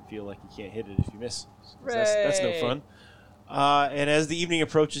bunch and feel like you can't hit it if you miss. That's no fun. And as the evening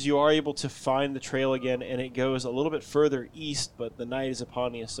approaches, you are able to find the trail again, and it goes a little bit further east, but the night is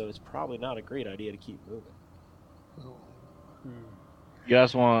upon you, so it's probably not a great idea to keep moving. You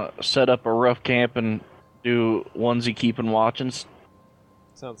guys want to set up a rough camp and do onesie keeping watchings?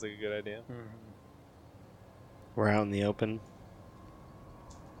 Sounds like a good idea. We're out in the open.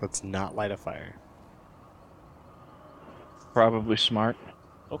 Let's not light a fire. Probably smart.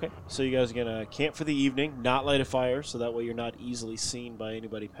 Okay, so you guys are going to camp for the evening, not light a fire, so that way you're not easily seen by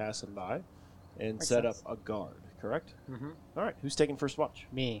anybody passing by, and Makes set sense. up a guard, correct? Mm-hmm. All right, who's taking first watch?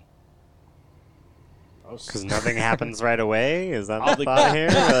 Me. Because nothing happens right away? Is that I'll the be- thought here?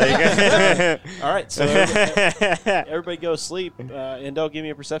 Like- All right, so everybody go sleep, and Del, give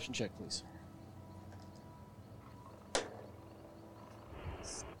me a perception check, please.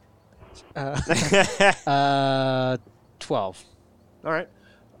 Uh, 12. All right.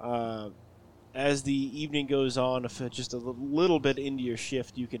 As the evening goes on, if just a little bit into your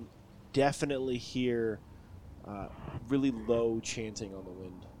shift, you can definitely hear really low chanting on the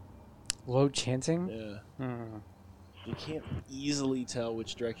wind. Low chanting? Yeah. Hmm. You can't easily tell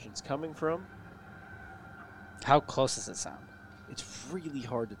which direction it's coming from. How close does it sound? It's really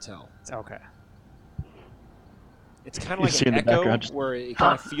hard to tell. It's okay. It's kind You of see like in an the echo background just- where it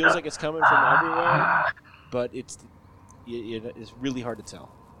kind of feels like it's coming from everywhere, but it's really hard to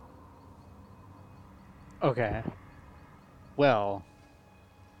tell. Okay. Well,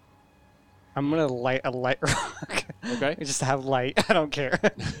 I'm gonna light a light rock. Okay. Just to have light. I don't care.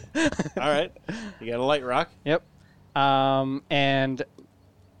 All right. You got a light rock. Yep. And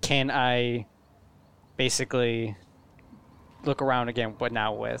can I basically look around again, but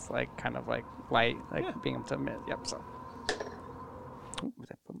now with like kind of like light, like being able to emit? Yep. So,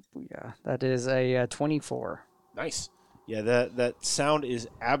 yeah, that is a 24. Nice. Yeah, that sound is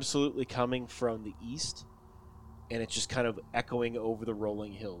absolutely coming from the east, and it's just kind of echoing over the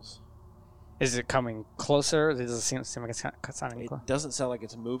rolling hills. Is it coming closer? Does it seem like it's sounding It close? doesn't sound like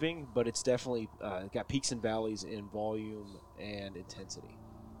it's moving, but it's definitely got peaks and valleys in volume and intensity.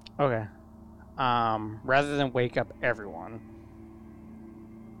 Okay. Rather than wake up everyone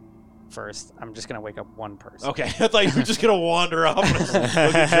first, I'm just gonna wake up one person. Okay, I thought you were just gonna wander off.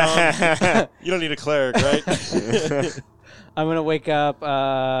 Look at John. You don't need a cleric, right? I'm gonna wake up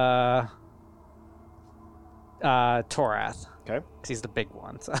Torath. Okay. Because he's the big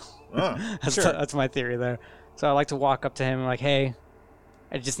one. So Sure. that's my theory there. So I like to walk up to him and like, hey,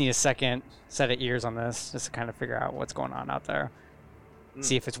 I just need a second set of ears on this just to kind of figure out what's going on out there.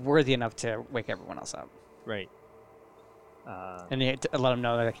 See if it's worthy enough to wake everyone else up. Right. And to let them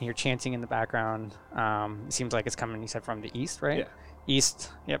know that I can hear chanting in the background. It seems like it's coming, you said, from the east, right? Yeah.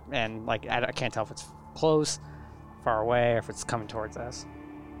 East, yep. And like I can't tell if it's close, far away, or if it's coming towards us.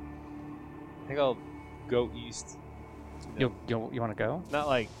 I think I'll go east. You want to go? Not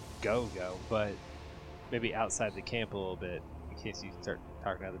like go, but maybe outside the camp a little bit in case you start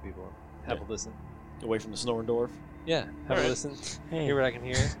talking to other people. Have a listen. Away from the snoring dwarf. Yeah, have a Alright. listen. Hey. Hear what I can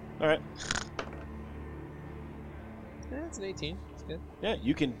hear. All right. Yeah, it's an 18. It's good. Yeah,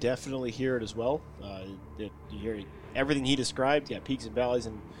 you can definitely hear it as well. You hear everything he described. Yeah, peaks and valleys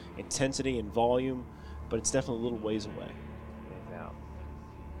and intensity and volume, but it's definitely a little ways away. Hands out.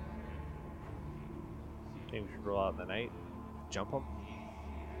 Maybe we should roll out in the night. Jump them.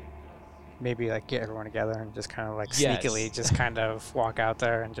 Maybe like get everyone together and just kind of like Yes. sneakily just kind of walk out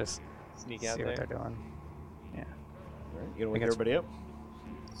there and just Sneak see out what there. they're doing. Yeah. All right, you gonna wake it's- everybody up?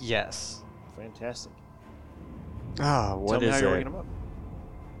 Yes. Fantastic. Oh, what Tell me how is you're it? waking them up.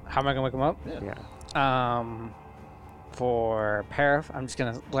 How am I gonna wake them up? Yeah. For Parif, I'm just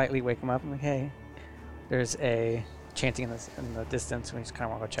gonna lightly wake him up. I'm like, hey, there's a chanting in the distance. We just kind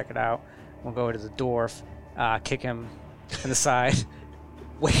of want to go check it out. We'll go to the dwarf, kick him in the side.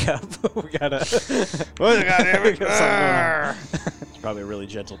 Wake up! We gotta. What the goddamn we got something going on. It's probably a really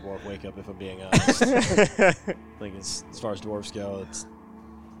gentle dwarf wake up, if I'm being honest. I think as far as dwarves go, it's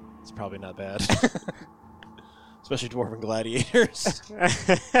probably not bad. Especially dwarven gladiators.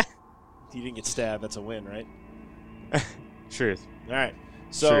 If you didn't get stabbed, that's a win, right? Truth. All right.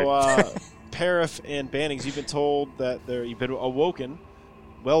 So, Sure. Parif and Bannings, you've been told that you've been awoken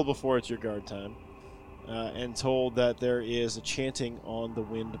well before it's your guard time, and told that there is a chanting on the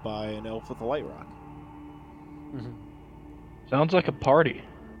wind by an elf with a light rock. Sounds like a party.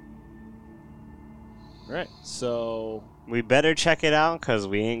 All right. So, We better check it out because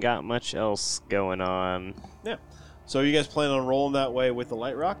we ain't got much else going on. so you guys plan on rolling that way with the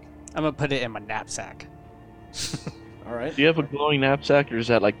light rock? I'm gonna put it in my knapsack. All right. Do you have a glowing knapsack, or does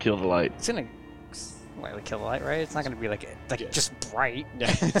that like kill the light? It's gonna slightly kill the light, right? It's not gonna be like Yeah. just bright. Yeah,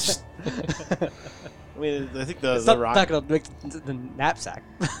 it's just- I mean, I think the It's not, rock. not gonna make the knapsack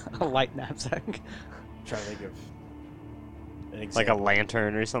a light knapsack. I'm trying to think of an Like a example.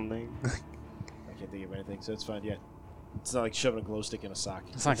 lantern or something. I can't think of anything, so it's fine. Yeah, it's not like shoving a glow stick in a sock.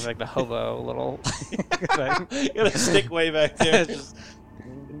 It's not like the hobo little. You got a stick way back there. Just...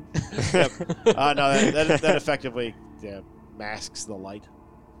 Yep. No, that effectively masks the light.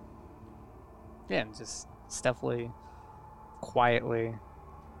 Yeah, and just stealthily, quietly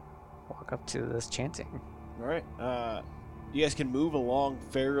walk up to this chanting. All right. You guys can move along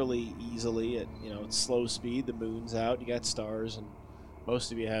fairly easily at it's slow speed. The moon's out. You got stars, and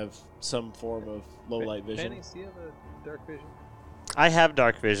most of you have some form of low light vision. Bannings, do you have a dark vision? I have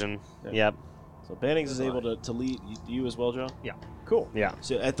dark vision. Yeah. Yep. So Bannings is able to lead you as well, John. Yeah. Cool. Yeah.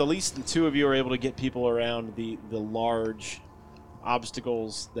 So at the least, the two of you are able to get people around the large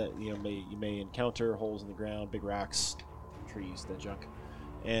obstacles that you may encounter, holes in the ground, big rocks, trees, that junk.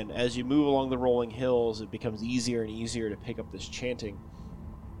 And as you move along the rolling hills, it becomes easier and easier to pick up this chanting,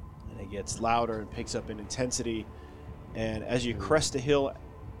 and it gets louder and picks up in intensity. And as you crest a hill,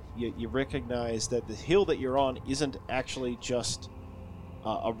 you recognize that the hill that you're on isn't actually just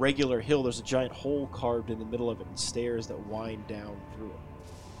a regular hill. There's a giant hole carved in the middle of it and stairs that wind down through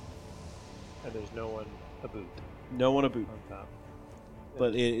it. And there's no one a boot No one a boot. on top.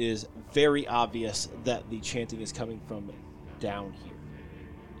 But it is very obvious that the chanting is coming from down here.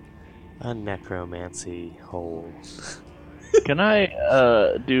 A necromancy hole. Can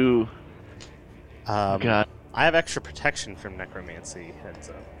I do? God, I have extra protection from necromancy. Heads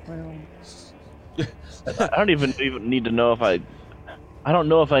up. Well, I don't even need to know if I I don't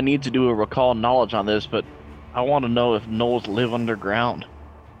know if I need to do a recall knowledge on this, but I want to know if gnolls live underground.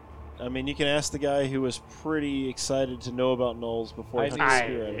 I mean, you can ask the guy who was pretty excited to know about gnolls before he took a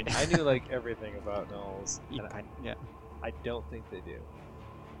spear at him. I knew like everything about gnolls. Yeah. I don't think they do.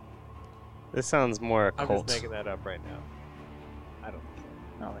 This sounds more I'm occult. just making that up right now. I don't think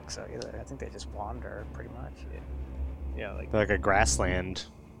I don't think so either. I think they just wander pretty much. so. Yeah, like Like a grassland.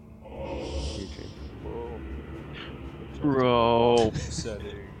 Bro.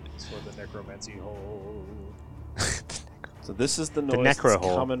 settings for the necromancy hole. So this is the The noise that's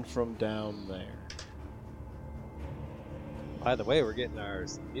Necrohole. coming from down there. By the way, we're getting our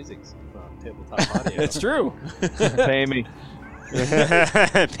music from tabletop audio. It's true. Pay me.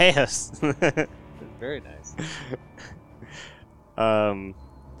 Pay us. Very nice.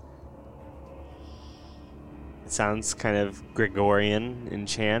 It sounds kind of Gregorian in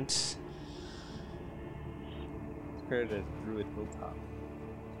chant. It's created as Druid Hilltop.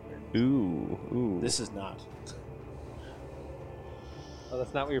 Ooh. This is not. Oh,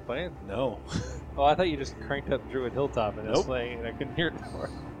 that's not what you're playing? No. Oh, I thought you just cranked up Druid Hilltop and it was Nope. playing and I couldn't hear it before.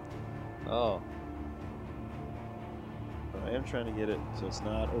 Oh. But I am trying to get it so it's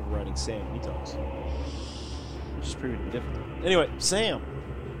not overriding Sam when he talks. Which is proving to be difficult. Anyway, Sam,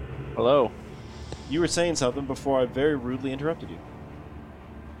 Hello. you were saying something before I very rudely interrupted you.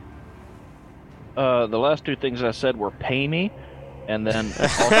 The last two things I said were pay me, and then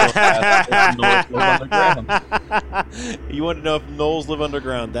also ask if gnolls live underground. You want to know if gnolls live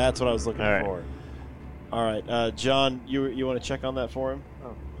underground. That's what I was looking All right. for. All right. John, you want to check on that for him?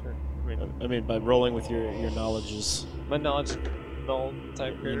 Oh, sure. I mean, by rolling with your knowledges. My knowledge null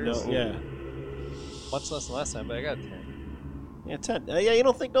type You critters. know, yeah. Much less than last time, but I got 10. Yeah, 10. Yeah, you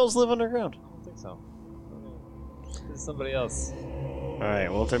don't think gnolls live underground? I don't think so. This is somebody else.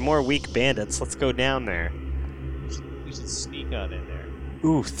 Alright, well, if they're more weak bandits, let's go down there. You should sneak on in there.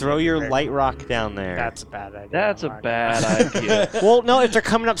 Ooh, throw your light rock down there. That's a bad idea. That's a Mark. bad idea. Well, no, if they're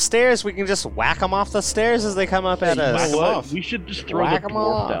coming upstairs, we can just whack them off the stairs as they come up at you us. might You know Whack 'em what? off. We should just throw Whack the 'em all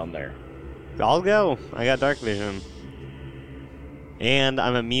dwarf off. down there. I'll go. I got dark vision. And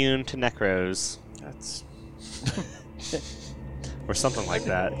I'm immune to necros. That's Or something like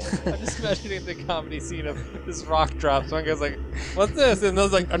that. I'm just imagining the comedy scene of this rock drops. One guy's like, "What's this?" And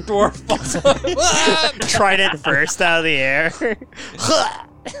there's like a dwarf falls on him. Ah! Trident burst out of the air.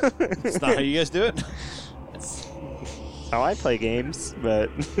 That's not how you guys do it. That's how I play games, but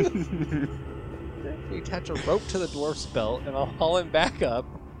We attach a rope to the dwarf's belt, and I'll haul him back up.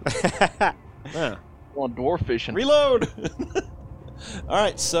 Yeah. On dwarf fishing. Reload! All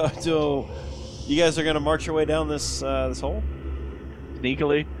right, so you guys are going to march your way down this hole?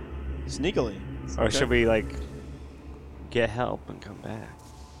 Sneakily. Sneakily. or should we like get help and come back?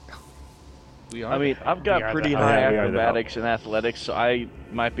 I mean, I've got pretty high Yeah, we are the help. acrobatics and athletics, so I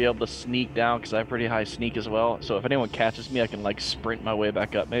might be able to sneak down because I have pretty high sneak as well. So if anyone catches me, I can like sprint my way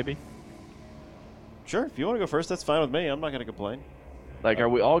back up, maybe. Sure, if you want to go first, that's fine with me. I'm not going to complain. Like, are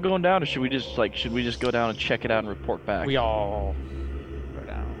we all going down, or should we just go down and check it out and report back? we all go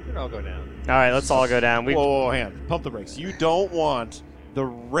down. We can all go down. All right, let's all go down. Whoa, hang on. Pump the brakes. You don't want the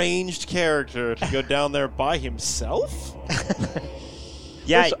ranged character to go down there by himself?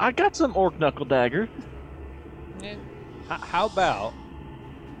 Yeah, Listen, I got some orc knuckle dagger. How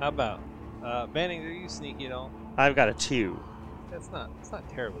about, Banning, are you sneaky at all? I've got a 2. It's not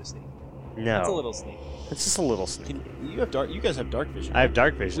terribly sneaky. No, It's a little sneaky. It's just a little sneaky. You guys have dark vision. I have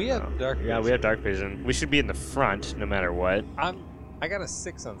dark vision. We have though. dark Yeah, we vision. have dark vision. We should be in the front, no matter what. I got a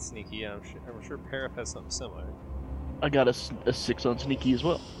 6 on sneaky, and I'm sure Parif has something similar. I got a 6 on sneaky as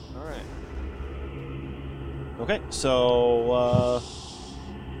well. All right. Okay, so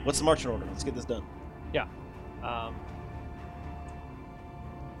what's the marching order? Let's get this done.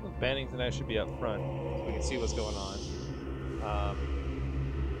 Bannings and I should be up front so we can see what's going on.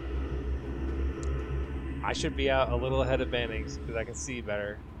 I should be out a little ahead of Bannings because I can see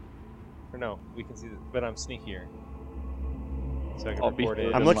better. Or no, we can see, but I'm sneakier. So I can I'll be report it.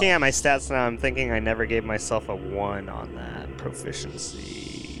 further. I'm looking at my stats now. I'm thinking I never gave myself a 1 on that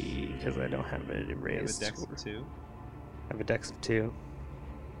proficiency because I don't have it I have a raised. dex of 2. I have a dex of 2.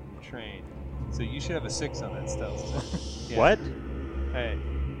 Trained. So you should have a 6 on that stealth. Yeah. What? Hey,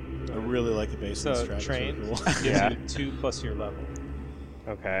 I really like the base of so this track. trained It's really cool. gives Yeah. you 2 plus your level.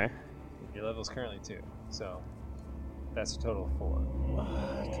 Okay. Your level's currently 2, so that's a total of 4.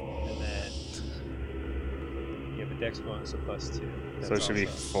 And then you have a dex bonus of plus 2. So it That's should be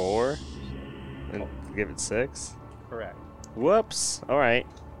also 4, and give it 6. correct. Whoops. All right.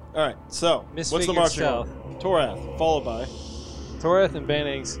 All right, so what's the Misfigured marching stealth. order? Torath, followed by... Toreth and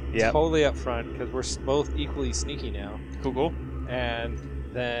Bannings Yep. totally up front because we're both equally sneaky now. Cool. And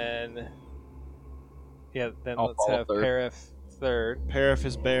then I'll let's follow have third. Parif third. Parif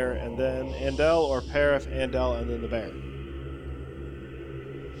is bear, and then Andel, or Parif, Andel, and then the bear.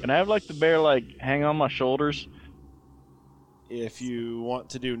 Can I have like the bear like hang on my shoulders? If you want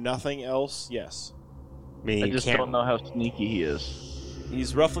to do nothing else, yes. I mean, I you just can't. don't know how sneaky he is.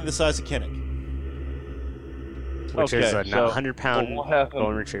 He's roughly the size of Kinnick. Which is a Okay, so 100-pound we'll have him-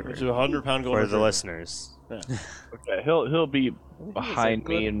 golden retriever Which is a 100-pound golden for the retriever. listeners. Okay, he'll be behind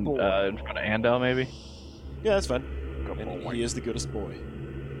me and in front of Andel maybe. Yeah, that's fine. Good And boy. he is the goodest boy.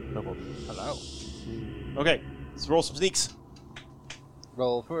 Hello. Okay, let's roll some sneaks.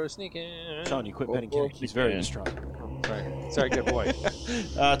 Roll for sneaking. Sean, you quit Roll petting for Kinnick. He's very sneaking. distraught. Sorry, good boy.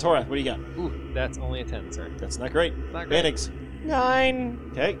 Torath, what do you got? Ooh, that's only a 10, sir. That's not great. Not great. Bannings.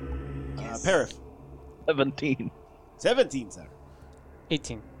 9. Okay. Parif. 17. 17, sir.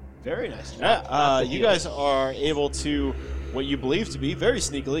 18. Very nice. Yeah, you guys are able to, what you believe to be, very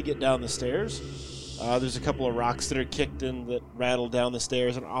sneakily get down the stairs. There's a couple of rocks that are kicked in that rattle down the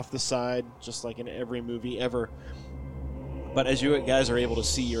stairs and off the side, just like in every movie ever. But as you guys are able to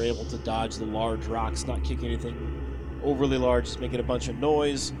see, you're able to dodge the large rocks, not kick anything overly large, just making a bunch of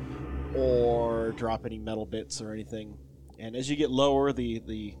noise, or drop any metal bits or anything. And as you get lower,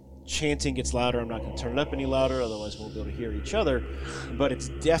 the chanting gets louder. I'm not going to turn it up any louder, otherwise we'll be able to hear each other. But it's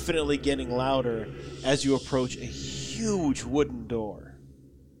definitely getting louder as you approach a huge wooden door.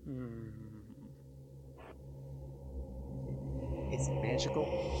 Is it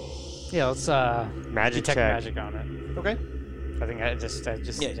magical? Yeah, let's Magic detect check. magic on it. Okay. I think I just Yeah,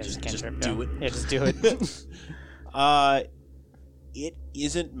 just cantrip, do yeah. it. Yeah, just do it. It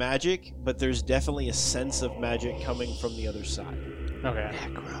isn't magic, but there's definitely a sense of magic coming from the other side. Okay.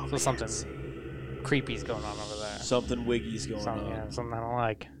 So something creepy's going on over there. Something wiggy's going Something, on. yeah, something I don't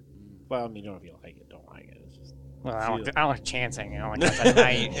like. Well, I mean, you don't feel like it, don't like it. It's just Well, I don't like chanting. Like at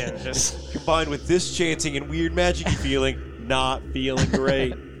night. And just combined with this chanting and weird magic feeling, not feeling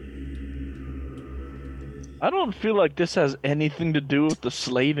great. I don't feel like this has anything to do with the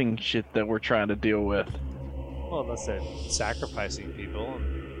slaving shit that we're trying to deal with. Well, unless they're sacrificing people.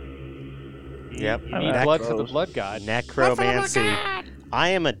 Yep. You need blood for the blood god. Necromancy. I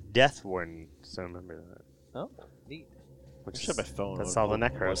am a death warden, so remember that. Oh, neat. Which Shut my phone. That's on all the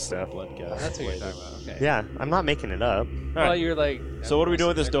blood- necro stuff. Blood guy. Oh, that's what you're talking about. Okay. Yeah, I'm not making it up. Well, right. you're like. So what are we doing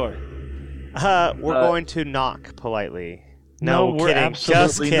with this door? We're going to knock politely. No, No, we're kidding. Just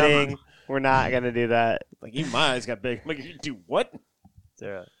absolutely kidding. not. We're not gonna do that. Like, even my eyes got big. I'm like, you do what? Is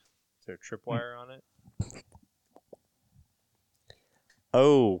there a tripwire on it?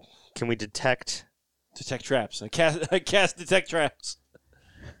 Oh, can we detect? Detect traps. I cast detect traps.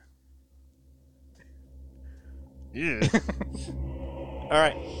 Yeah. All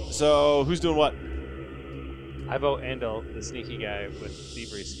right. So who's doing what? I vote Andel, the sneaky guy with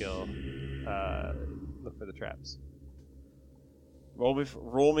thievery skill. Look for the traps.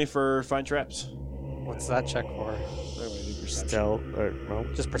 Roll me for find traps. what's that check for? Stealth or well,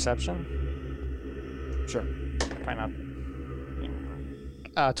 Just perception? Sure. Probably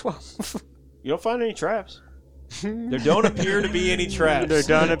not. 12. You don't find any traps. There don't appear to be any traps. there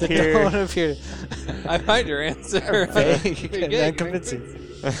don't appear. Don't appear. I find your answer. Vague Pretty and good, unconvincing.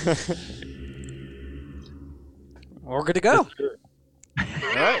 We're good to go. All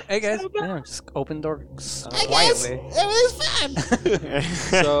right. Hey guys, yeah, just open door quietly.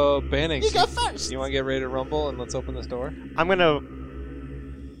 So, Bannings, you go first. You want to get ready to rumble and let's open this door? I'm gonna.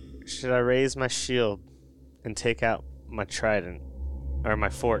 Should I raise my shield and take out my trident or my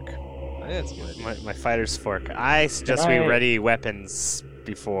fork, I think that's a good idea. my fighter's fork? I suggest we I- ready weapons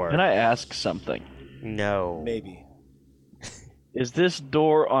before. Can I ask something? No. Maybe. Is this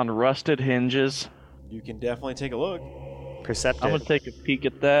door on rusted hinges? You can definitely take a look. Perceptive. I'm gonna take a peek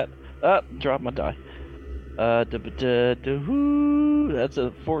at that. Drop my die. That's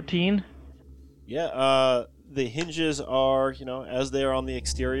a 14. Yeah. The hinges are, as they are on the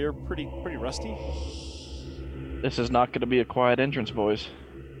exterior, pretty rusty. This is not gonna be a quiet entrance, boys.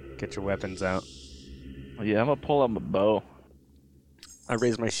 Get your weapons out. Yeah, I'm gonna pull out my bow. I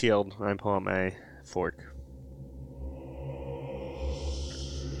raise my shield and I pull out my fork.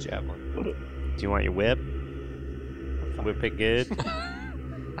 Javelin. Do you want your whip? Whip it good.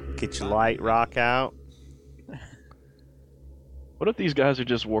 Get your light rock out. What if these guys are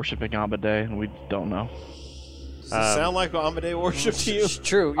just worshiping Amade and we don't know? Does it sound like Amade worship to you? It's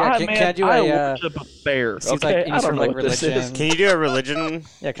true. Yeah, can I do I a worship a bear. seems Okay, like any I sort don't of know like what this is. religion. Can you do a religion?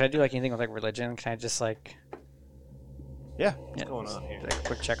 Yeah, can I do like anything with like religion? Can I just like Yeah. yeah, going on here? take a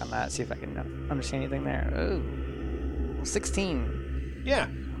quick check on that, see if I can understand anything there. Oh, 16. Yeah.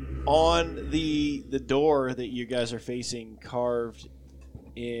 On the door that you guys are facing, carved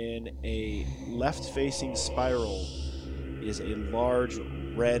in a left-facing spiral, is a large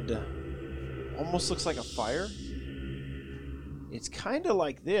red, almost looks like a fire. It's kind of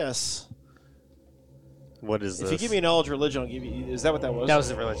like this. What is this? If you give me a knowledge religion, I'll give you. Is that what that was? That was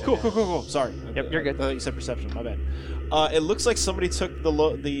the religion. Cool. Sorry. Yep, you're good. I thought you said perception. My bad. It looks like somebody took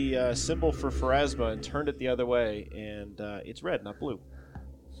the symbol for Pharasma and turned it the other way, and it's red, not blue.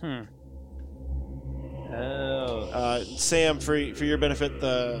 Oh. Sam, for your benefit,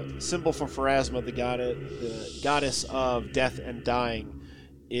 the symbol for Pharasma, the goddess of death and dying,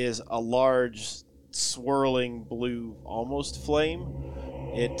 is a large, swirling blue, almost flame.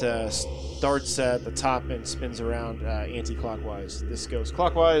 It starts at the top and spins around anti-clockwise. This goes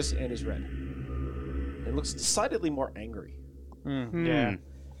clockwise and is red. It looks decidedly more angry. Yeah.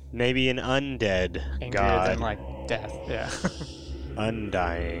 Maybe an undead Angrier god. than like death. Yeah.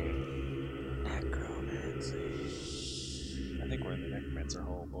 Undying. I think we're in the necromancer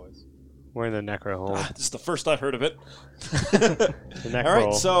hole, boys. We're in the Necrohole. This is the first I've heard of it. The Necrohole. All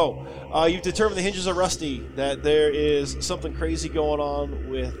right, so you've determined the hinges are rusty, that there is something crazy going on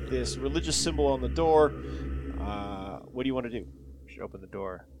with this religious symbol on the door. What do you want to do? We should open the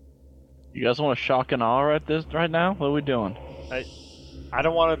door. You guys want to shock and awe right now? What are we doing? I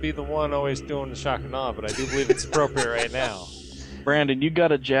don't want to be the one always doing the shock and awe, but I do believe it's appropriate right now. Brandon, you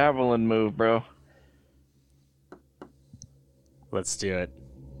got a javelin move, bro. Let's do it.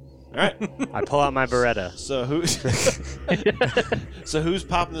 All right. I pull out my Beretta. So who's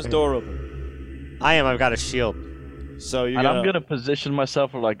popping this door open? I am. I've got a shield. So you're And I'm gonna position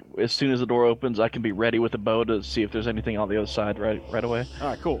myself where, like, as soon as the door opens, I can be ready with a bow to see if there's anything on the other side right away. All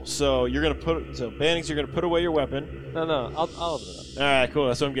right, cool. So you're gonna Bannings, you're gonna put away your weapon. No, I'll open it All right, cool.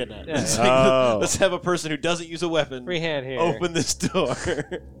 That's what I'm getting at. Yeah. It's like, Oh. let's have a person who doesn't use a weapon up. Free hand here. open this door.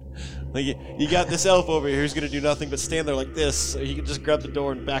 Like you got this elf over here who's gonna do nothing but stand there like this, so you can just grab the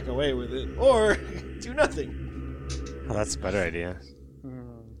door and back away with it, or do nothing. Oh, that's a better idea.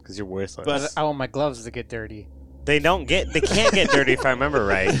 Because you're worthless. But I want my gloves to get dirty. They can't get dirty if I remember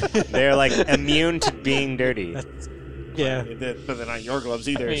right. They're like immune to being dirty. Yeah. But they're not your gloves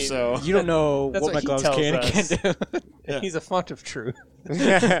either. I mean, so You don't know That's what my what he gloves tells can and us. can't do. Yeah. He's a font of truth.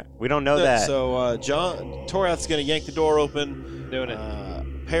 We don't know that. So Torath's gonna yank the door open. Doing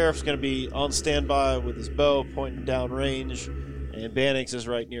it. Paraf's gonna be on standby with his bow pointing down range, and Bannings is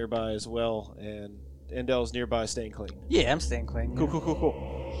right nearby as well, and Endel's nearby staying clean. Yeah, I'm staying clean.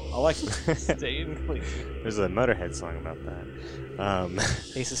 Cool. I like it. Staying clean. There's a Motorhead song about that.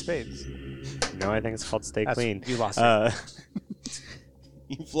 Ace of spades. No, I think it's called Stay That's- Clean. You lost it.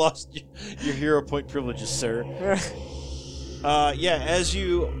 You've lost your hero point privileges, sir. As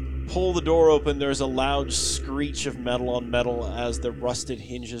you pull the door open, there's a loud screech of metal on metal as the rusted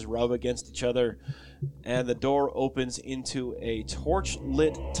hinges rub against each other, and the door opens into a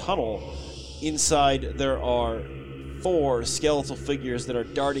torch-lit tunnel. Inside, there are 4 skeletal figures that are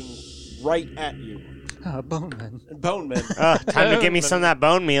darting right at you. Boneman. Bone men. Time to give me some of that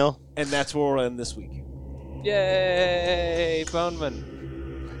bone meal. And that's where we'll end this week. Yay, Boneman.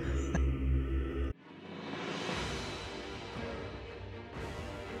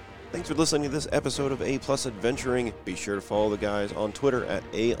 Thanks for listening to this episode of A+ Adventuring. Be sure to follow the guys on Twitter at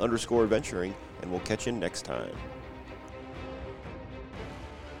A_adventuring, and we'll catch you next time.